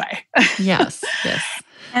unpleasant way. Yes.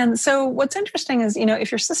 And so what's interesting is,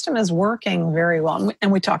 if your system is working very well,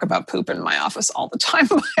 and we talk about poop in my office all the time,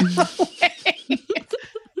 by the way,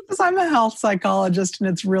 because I'm a health psychologist and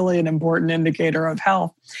it's really an important indicator of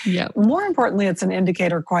health. Yep. More importantly, it's an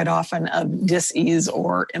indicator quite often of dis-ease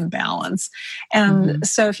or imbalance. And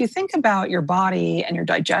so if you think about your body and your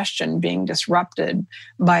digestion being disrupted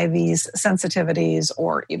by these sensitivities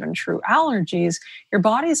or even true allergies, your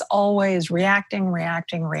body's always reacting,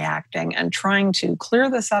 and trying to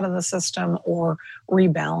clear this out of the system or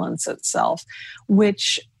rebalance itself,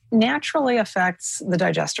 which naturally affects the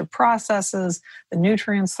digestive processes, the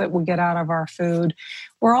nutrients that we get out of our food.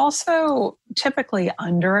 We're also typically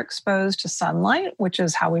underexposed to sunlight, which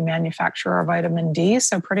is how we manufacture our vitamin D.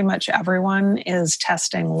 So pretty much everyone is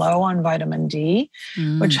testing low on vitamin D,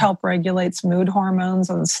 which help regulates mood hormones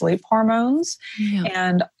and sleep hormones. Yeah.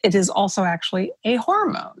 And it is also actually a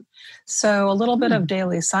hormone. So a little bit of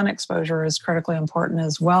daily sun exposure is critically important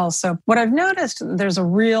as well. So what I've noticed, there's a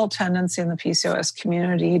real tendency in the PCOS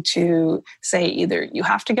community to say either you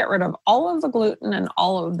have to get rid of all of the gluten and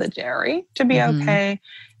all of the dairy to be okay,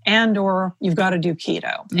 and or you've got to do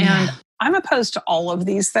keto. And I'm opposed to all of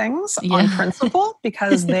these things on principle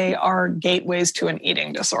because they are gateways to an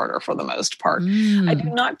eating disorder for the most part. I do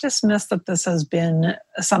not dismiss that this has been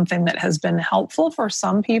something that has been helpful for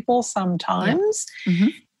some people sometimes.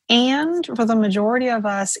 And for the majority of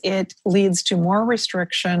us, it leads to more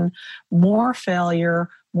restriction, more failure,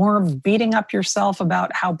 more beating up yourself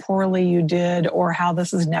about how poorly you did or how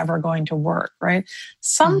this is never going to work, right?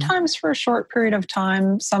 Sometimes for a short period of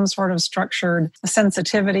time, some sort of structured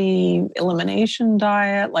sensitivity elimination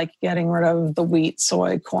diet, like getting rid of the wheat,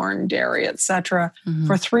 soy, corn, dairy, etc.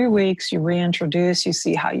 For 3 weeks, you reintroduce, you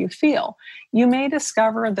see how you feel. You may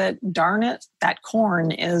discover that, darn it, that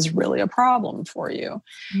corn is really a problem for you.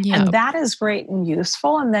 And that is great and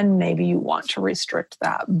useful. And then maybe you want to restrict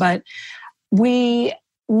that. But we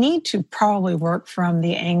need to probably work from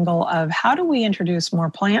the angle of how do we introduce more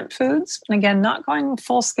plant foods? And again, not going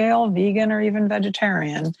full scale vegan or even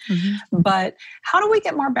vegetarian, but how do we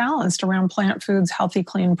get more balanced around plant foods, healthy,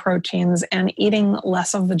 clean proteins, and eating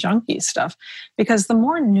less of the junky stuff? Because the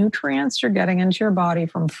more nutrients you're getting into your body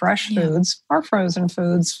from fresh foods or frozen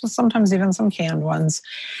foods, sometimes even some canned ones,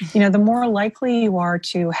 the more likely you are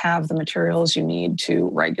to have the materials you need to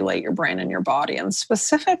regulate your brain and your body. And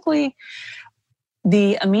specifically,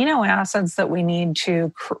 the amino acids that we need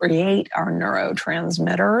to create our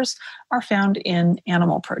neurotransmitters are found in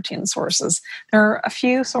animal protein sources. There are a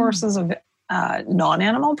few sources of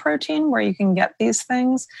non-animal protein where you can get these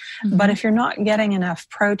things, but if you're not getting enough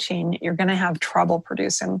protein, you're going to have trouble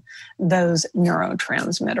producing those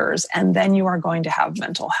neurotransmitters, and then you are going to have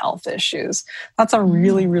mental health issues. That's a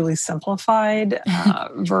really, really simplified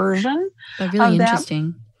version. But really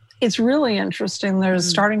interesting. It's really interesting. There's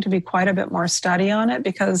starting to be quite a bit more study on it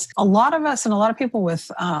because a lot of us and a lot of people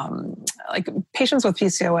with like patients with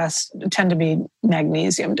PCOS tend to be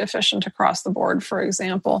magnesium deficient across the board, for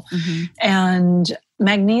example. And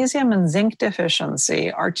magnesium and zinc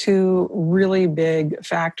deficiency are two really big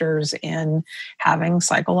factors in having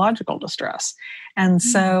psychological distress. And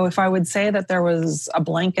so if I would say that there was a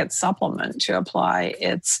blanket supplement to apply,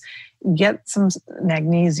 it's get some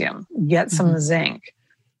magnesium, get some zinc.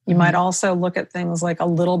 You might also look at things like a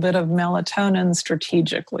little bit of melatonin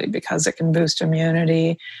strategically because it can boost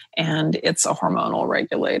immunity and it's a hormonal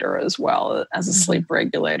regulator as well as a sleep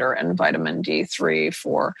regulator, and vitamin D3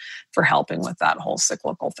 for helping with that whole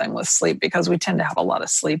cyclical thing with sleep, because we tend to have a lot of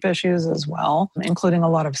sleep issues as well, including a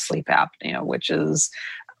lot of sleep apnea, which is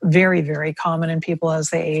very, very common in people as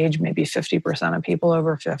they age, maybe 50% of people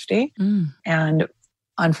over 50. And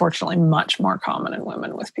unfortunately much more common in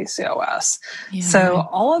women with PCOS. So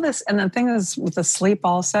all of this, and the thing is with the sleep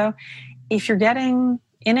also, if you're getting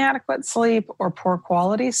inadequate sleep or poor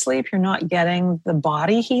quality sleep, you're not getting the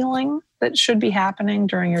body healing that should be happening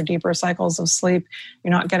during your deeper cycles of sleep.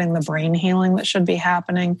 You're not getting the brain healing that should be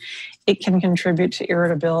happening. It can contribute to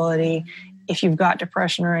irritability. If you've got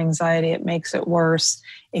depression or anxiety, it makes it worse.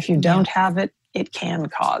 If you don't have it, it can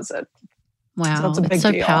cause it. Wow, so it's a big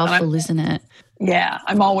so deal. Powerful, isn't it? Yeah,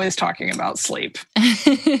 I'm always talking about sleep.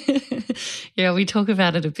 Yeah, we talk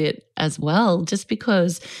about it a bit as well, just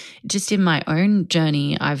because just in my own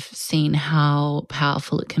journey, I've seen how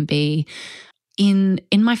powerful it can be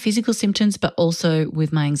in my physical symptoms, but also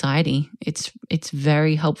with my anxiety. It's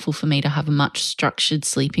very helpful for me to have a much structured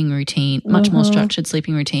sleeping routine, much more structured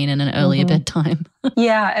sleeping routine and an earlier bedtime.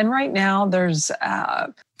 Yeah. And right now there's,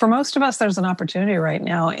 for most of us, there's an opportunity right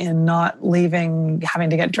now in not having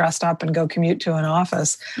to get dressed up and go commute to an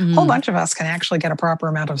office. A whole bunch of us can actually get a proper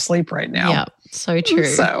amount of sleep right now. Yeah, so true.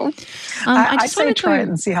 So I say try it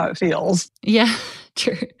and see how it feels. Yeah,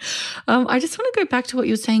 true. I just want to go back to what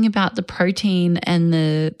you were saying about the protein and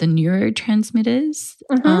the neurotransmitters.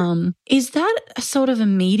 Is that a sort of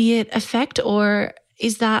immediate effect, or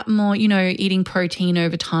is that more, eating protein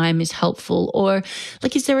over time is helpful? Or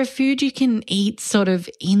like, is there a food you can eat sort of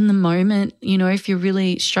in the moment, if you're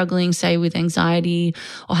really struggling, say, with anxiety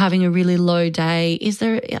or having a really low day?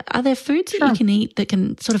 Are there foods that you can eat that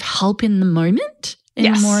can sort of help in the moment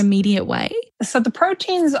in a more immediate way? So the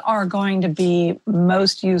proteins are going to be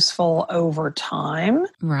most useful over time.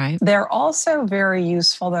 Right. They're also very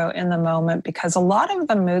useful, though, in the moment, because a lot of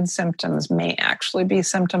the mood symptoms may actually be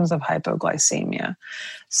symptoms of hypoglycemia.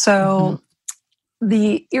 So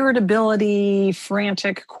the irritability,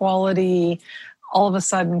 frantic quality, all of a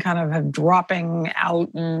sudden kind of have dropping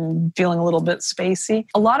out and feeling a little bit spacey.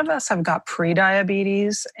 A lot of us have got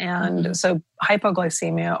pre-diabetes, and so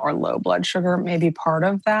hypoglycemia or low blood sugar may be part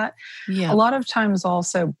of that. Yeah. A lot of times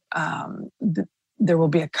also there will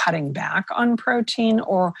be a cutting back on protein,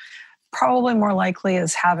 or probably more likely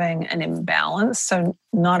is having an imbalance, so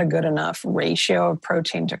not a good enough ratio of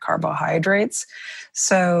protein to carbohydrates.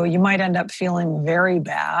 So you might end up feeling very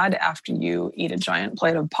bad after you eat a giant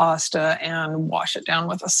plate of pasta and wash it down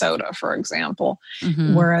with a soda, for example,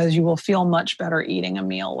 whereas you will feel much better eating a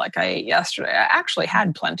meal like I ate yesterday. I actually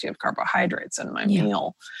had plenty of carbohydrates in my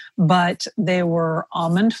meal, but they were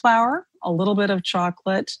almond flour, a little bit of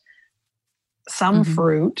chocolate, some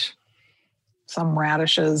fruit, some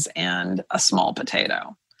radishes, and a small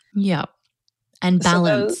potato. Yeah. And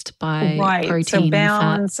balanced by protein. So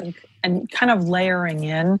balance and kind of layering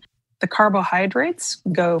in. The carbohydrates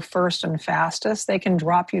go first and fastest. They can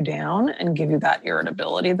drop you down and give you that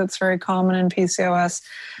irritability that's very common in PCOS.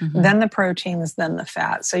 Then the proteins, then the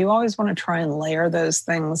fat. So you always want to try and layer those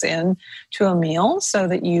things in to a meal so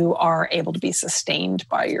that you are able to be sustained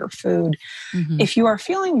by your food. If you are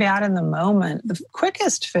feeling bad in the moment, the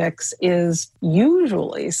quickest fix is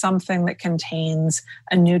usually something that contains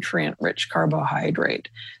a nutrient-rich carbohydrate.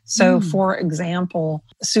 So, for example,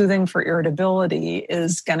 soothing for irritability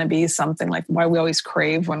is going to be something like why we always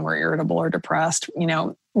crave when we're irritable or depressed.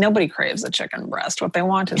 Nobody craves a chicken breast. What they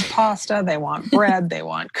want is pasta. They want bread. They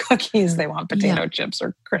want cookies. They want potato chips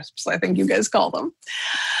or crisps, I think you guys call them.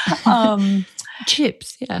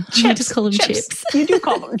 Chips, yeah. Chips. I just call them chips. You do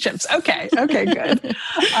call them chips. Okay, good.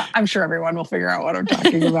 I'm sure everyone will figure out what I'm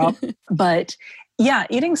talking about. But yeah,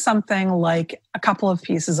 eating something like a couple of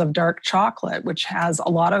pieces of dark chocolate, which has a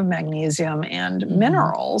lot of magnesium and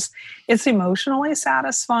minerals, it's emotionally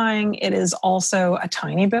satisfying. It is also a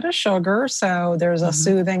tiny bit of sugar, so there's a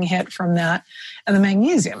soothing hit from that. And the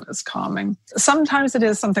magnesium is calming. Sometimes it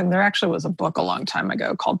is something, there actually was a book a long time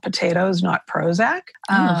ago called Potatoes, Not Prozac.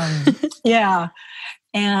 Yeah.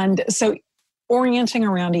 And so orienting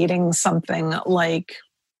around eating something like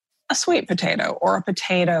a sweet potato or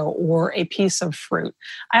a piece of fruit.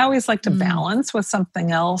 I always like to balance with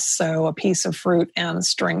something else. So a piece of fruit and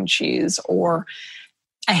string cheese, or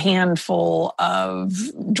a handful of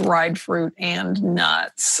dried fruit and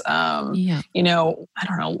nuts. I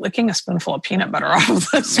don't know, licking a spoonful of peanut butter off of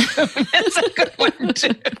the spoon is a good one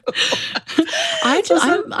too.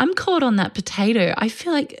 I'm caught on that potato. I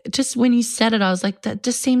feel like just when you said it, I was like, that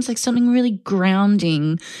just seems like something really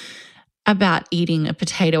grounding about eating a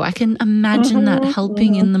potato. I can imagine that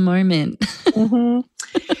helping in the moment.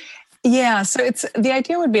 Yeah, so the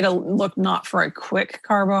idea would be to look not for a quick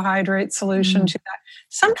carbohydrate solution to that.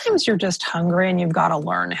 Sometimes you're just hungry and you've got to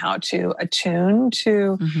learn how to attune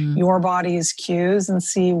to your body's cues and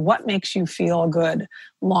see what makes you feel good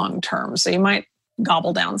long term. So you might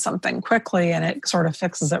gobble down something quickly and it sort of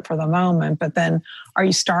fixes it for the moment. But then are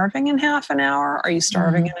you starving in half an hour? Are you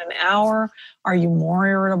starving in an hour? Are you more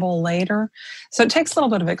irritable later? So it takes a little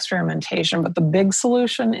bit of experimentation, but the big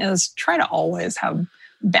solution is try to always have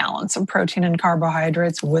balance of protein and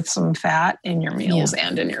carbohydrates with some fat in your meals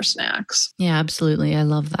and in your snacks. Yeah, absolutely. I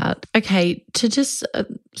love that. Okay, to just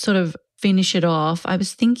sort of finish it off, I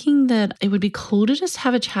was thinking that it would be cool to just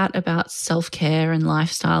have a chat about self-care and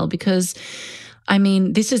lifestyle, because I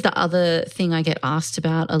mean, this is the other thing I get asked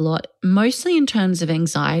about a lot, mostly in terms of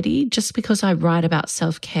anxiety, just because I write about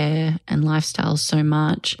self-care and lifestyle so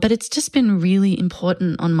much. But it's just been really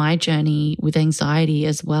important on my journey with anxiety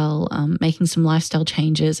as well, making some lifestyle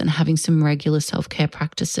changes and having some regular self-care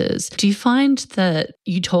practices. Do you find that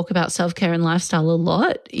you talk about self-care and lifestyle a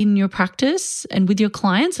lot in your practice and with your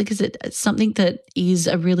clients? Like, is it something that is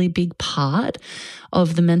a really big part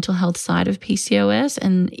of the mental health side of PCOS?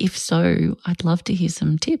 And if so, I'd love to hear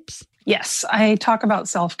some tips. Yes, I talk about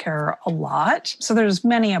self-care a lot. So there's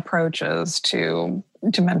many approaches to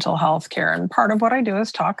mental health care. And part of what I do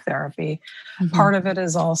is talk therapy. Mm-hmm. Part of it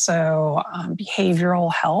is also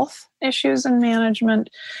behavioral health issues and management,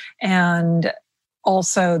 and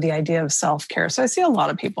also the idea of self-care. So I see a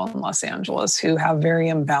lot of people in Los Angeles who have very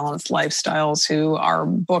imbalanced lifestyles, who are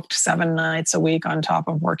booked 7 nights a week on top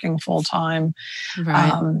of working full-time,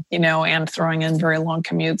 right. And throwing in very long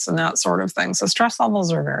commutes and that sort of thing. So stress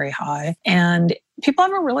levels are very high. And people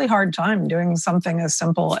have a really hard time doing something as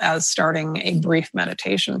simple as starting a brief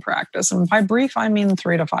meditation practice. And by brief, I mean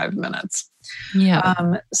 3 to 5 minutes.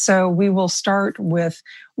 Yeah. So we will start with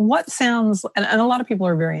what sounds, and a lot of people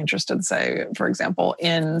are very interested, say, for example,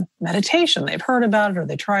 in meditation. They've heard about it or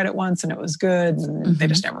they tried it once and it was good and they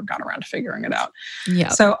just never got around to figuring it out. Yeah.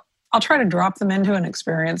 So I'll try to drop them into an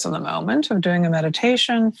experience in the moment of doing a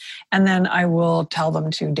meditation. And then I will tell them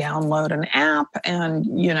to download an app and,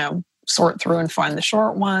 sort through and find the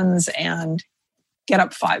short ones and get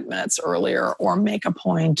up 5 minutes earlier, or make a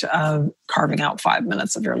point of carving out 5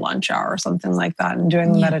 minutes of your lunch hour or something like that and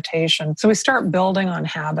doing the meditation. So we start building on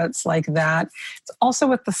habits like that. It's also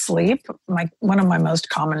with the sleep. One of my most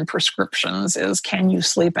common prescriptions is, can you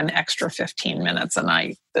sleep an extra 15 minutes a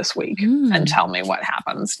night this week? And tell me what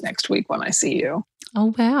happens next week when I see you.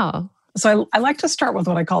 Oh, wow. So I like to start with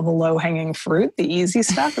what I call the low-hanging fruit, the easy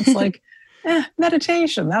stuff. It's like,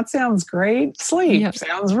 meditation, that sounds great. Sleep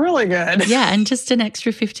sounds really good. Yeah, and just an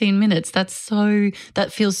extra 15 minutes. That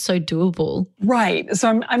feels so doable. Right.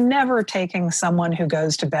 So I'm never taking someone who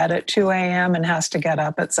goes to bed at 2 a.m. and has to get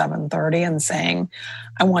up at 7:30 and saying,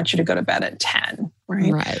 I want you to go to bed at 10,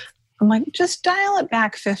 right? Right. I'm like, just dial it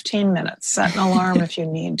back 15 minutes, set an alarm if you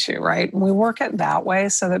need to, right? And we work it that way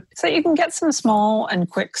so that you can get some small and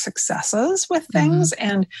quick successes with things,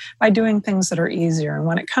 and by doing things that are easier. And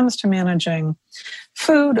when it comes to managing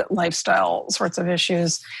food, lifestyle sorts of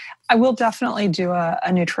issues, I will definitely do a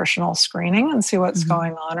nutritional screening and see what's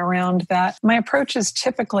going on around that. My approach is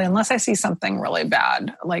typically, unless I see something really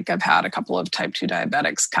bad, like I've had a couple of type 2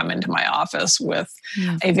 diabetics come into my office with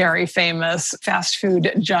a very famous fast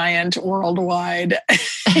food giant worldwide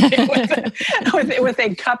with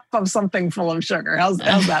a cup of something full of sugar. How's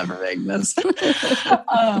that for vagueness?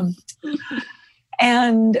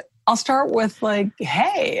 And I'll start with like,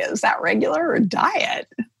 hey, is that regular or diet?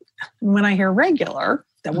 And when I hear regular,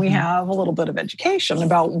 then we have a little bit of education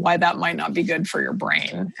about why that might not be good for your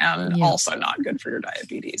brain and also not good for your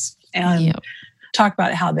diabetes. And talk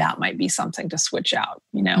about how that might be something to switch out.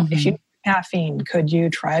 If you need caffeine, could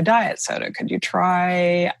you try a diet soda? Could you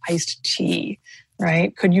try iced tea,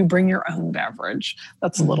 right? Could you bring your own beverage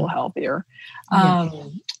that's a little healthier?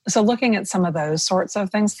 So looking at some of those sorts of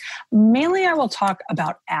things, mainly I will talk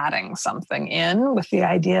about adding something in, with the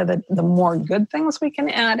idea that the more good things we can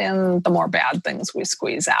add in, the more bad things we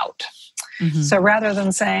squeeze out. So rather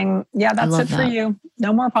than saying, that's it for you,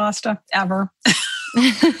 no more pasta ever.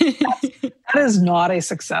 That is not a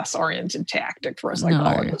success-oriented tactic for a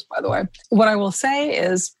psychologist, by the way. What I will say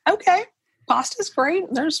is, okay, pasta's great.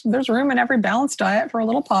 There's room in every balanced diet for a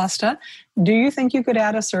little pasta. Do you think you could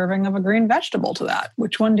add a serving of a green vegetable to that?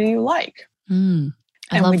 Which one do you like?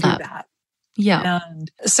 I love do that. Yeah.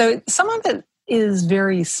 And so some of it is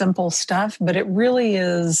very simple stuff, but it really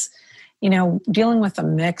is, dealing with a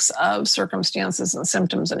mix of circumstances and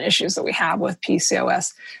symptoms and issues that we have with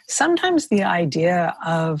PCOS. Sometimes the idea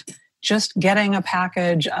of just getting a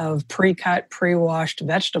package of pre-cut, pre-washed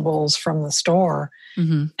vegetables from the store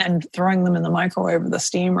and throwing them in the microwave or the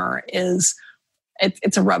steamer it's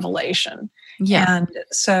a revelation. Yeah. And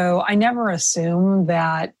so I never assume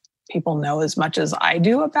that people know as much as I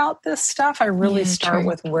do about this stuff. I really start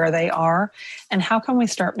with where they are and how can we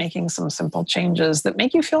start making some simple changes that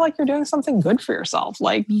make you feel like you're doing something good for yourself.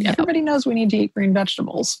 Like everybody knows we need to eat green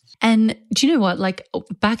vegetables. And do you know what? Like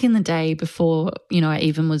back in the day before, I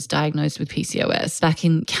even was diagnosed with PCOS, back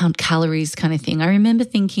in count calories kind of thing, I remember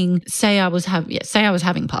thinking, say I was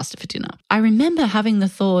having pasta for dinner. I remember having the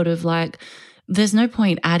thought of like, there's no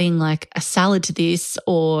point adding like a salad to this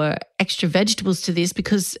or extra vegetables to this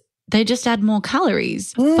because they just add more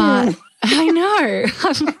calories. But I know.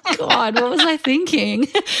 God, what was I thinking?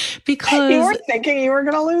 Because you were thinking you were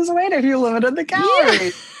going to lose weight if you limited the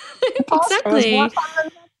calories. Yeah, exactly.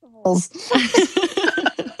 Was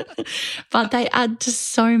But they add to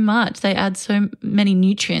so much. They add so many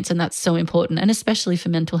nutrients, and that's so important, and especially for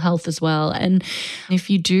mental health as well. And if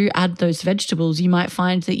you do add those vegetables, you might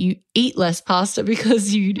find that you eat less pasta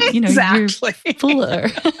because you know, exactly. you're fuller.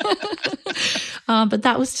 But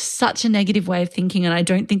that was just such a negative way of thinking, and I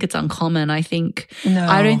don't think it's uncommon. I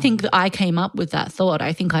don't think that I came up with that thought.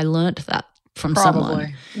 I think I learnt that from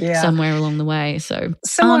someone somewhere along the way. So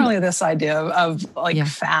similarly, this idea of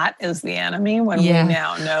fat is the enemy, when we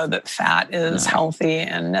now know that fat is healthy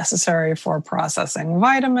and necessary for processing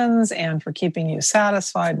vitamins and for keeping you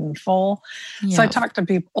satisfied and full. So I talk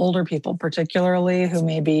to older people particularly who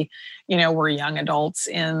maybe, were young adults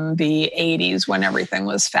in the 80s when everything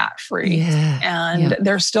was fat-free. And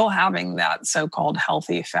they're still having that so-called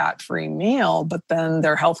healthy fat-free meal, but then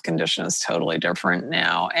their health condition is totally different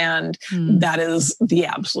now. And that is the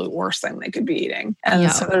absolute worst thing they could be eating.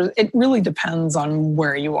 And so it really depends on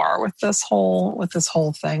where you are with this whole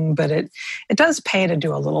thing. But it does pay to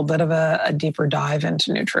do a little bit of a deeper dive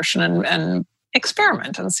into nutrition and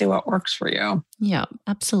experiment and see what works for you. Yeah,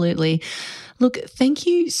 absolutely. Look, thank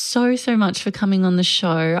you so much for coming on the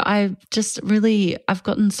show. I've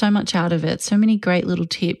gotten so much out of it, so many great little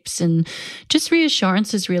tips and just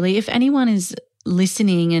reassurances, really. If anyone is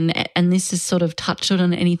listening and this has sort of touched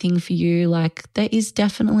on anything for you, like, there is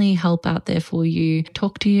definitely help out there for you.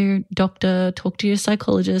 Talk to your doctor, talk to your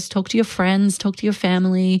psychologist, talk to your friends, talk to your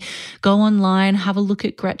family, go online, have a look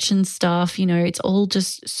at Gretchen's stuff. It's all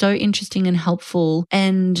just so interesting and helpful.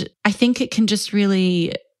 And I think it can just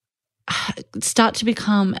really start to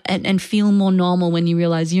become and feel more normal when you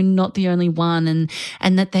realize you're not the only one,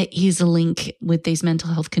 and that there is a link with these mental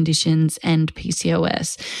health conditions and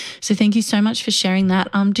PCOS. So thank you so much for sharing that.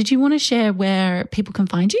 Did you want to share where people can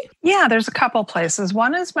find you? Yeah, there's a couple places.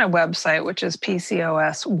 One is my website, which is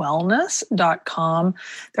PCOSwellness.com.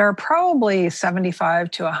 There are probably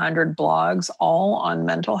 75 to 100 blogs, all on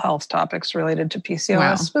mental health topics related to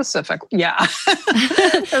PCOS specific. Yeah.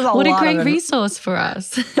 What a great resource for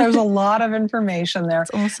us. There's a lot of information there.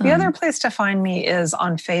 That's awesome. The other place to find me is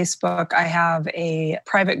on Facebook. I have a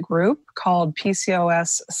private group called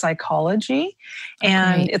PCOS Psychology,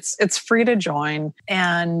 and it's free to join.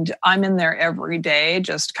 And I'm in there every day,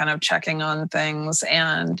 just kind of checking on things.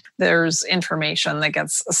 And there's information that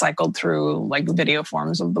gets cycled through, like video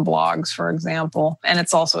forms of the blogs, for example. And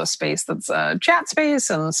it's also a space that's a chat space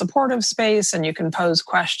and supportive space. And you can pose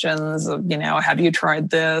questions of, have you tried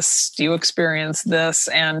this? Do you experience this?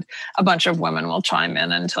 And a bunch of women will chime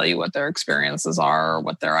in and tell you what their experiences are, or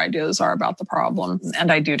what their ideas are about the problem.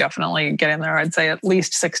 And I do definitely get in there, I'd say at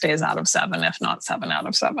least 6 days out of 7, if not 7 out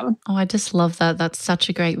of 7. Oh, I just love that. That's such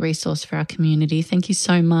a great resource for our community. Thank you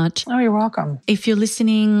so much. Oh, you're welcome. If you're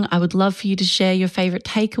listening, I would love for you to share your favorite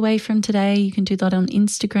takeaway from today. You can do that on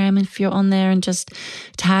Instagram if you're on there, and just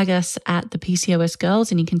tag us at the PCOS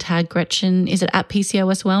Girls, and you can tag Gretchen. Is it at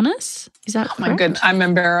PCOS Wellness? Is that correct? My goodness, I'm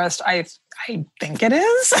embarrassed. I think it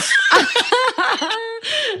is.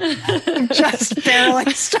 Just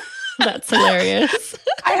barely started. That's hilarious.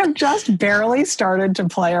 I have just barely started to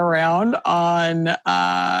play around on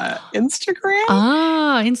Instagram.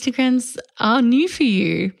 Instagram's new for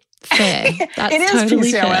you. Fair. That's it is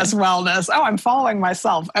totally PCOS fair. Wellness. Oh, I'm following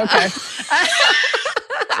myself. Okay.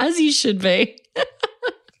 As you should be.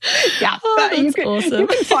 Yeah, awesome. You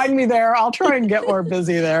can find me there. I'll try and get more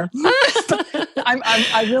busy there.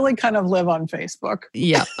 I really kind of live on Facebook.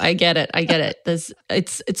 Yeah, I get it.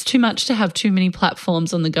 It's too much to have too many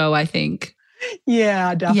platforms on the go, I think.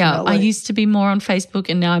 Yeah, definitely. Yeah, I used to be more on Facebook,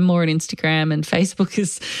 and now I'm more on Instagram, and Facebook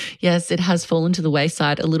it has fallen to the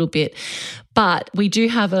wayside a little bit. But we do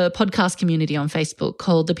have a podcast community on Facebook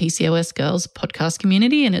called the PCOS Girls Podcast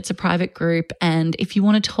Community, and it's a private group. And if you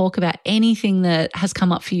want to talk about anything that has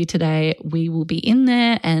come up for you today, we will be in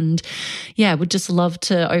there. And we'd just love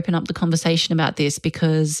to open up the conversation about this,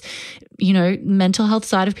 because mental health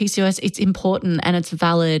side of PCOS, it's important and it's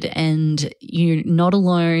valid, and you're not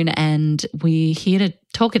alone, and we're here to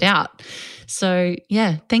talk it out. So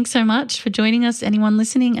thanks so much for joining us, anyone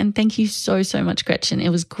listening. And thank you so much, Gretchen. It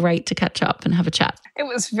was great to catch up and have a chat. It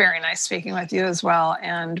was very nice speaking with you as well.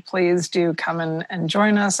 And please do come and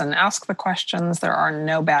join us and ask the questions. There are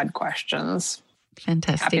no bad questions.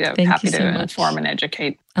 Fantastic. Happy to inform and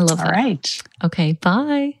educate. I love that. All right. Okay.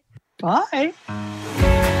 Bye. Bye.